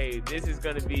that. Hey, this is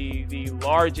gonna be the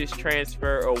largest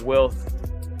transfer of wealth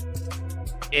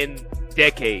in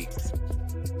decades.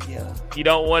 Yeah. You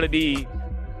don't want to be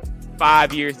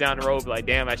 5 years down the road like,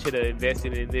 damn, I should have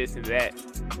invested in this and that.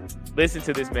 Listen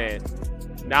to this man.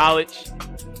 Knowledge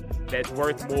that's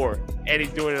worth more. And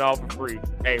he's doing it all for free.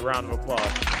 Hey, round of applause.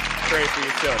 Trade for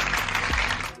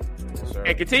yourself. Yes, sir.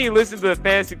 And continue to listen to the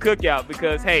Fantasy Cookout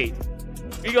because, hey,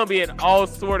 we're going to be in all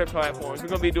sort of platforms. We're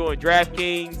going to be doing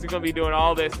DraftKings. We're going to be doing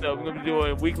all that stuff. We're going to be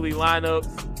doing weekly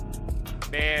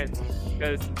lineups. Man,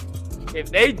 because if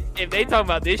they talk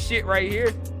about this shit right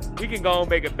here, we can go and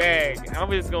make a bag. I'm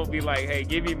just gonna be like, hey,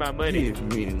 give me my money. Give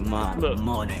me my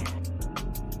money.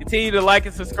 Continue to like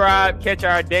and subscribe, catch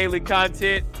our daily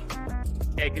content,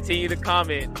 and continue to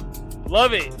comment.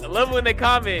 Love it. I love it when they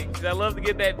comment because I love to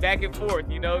get that back and forth,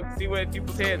 see what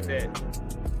people's heads at.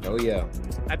 Oh yeah.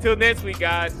 Until next week,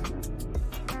 guys.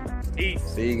 Peace.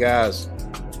 See you guys.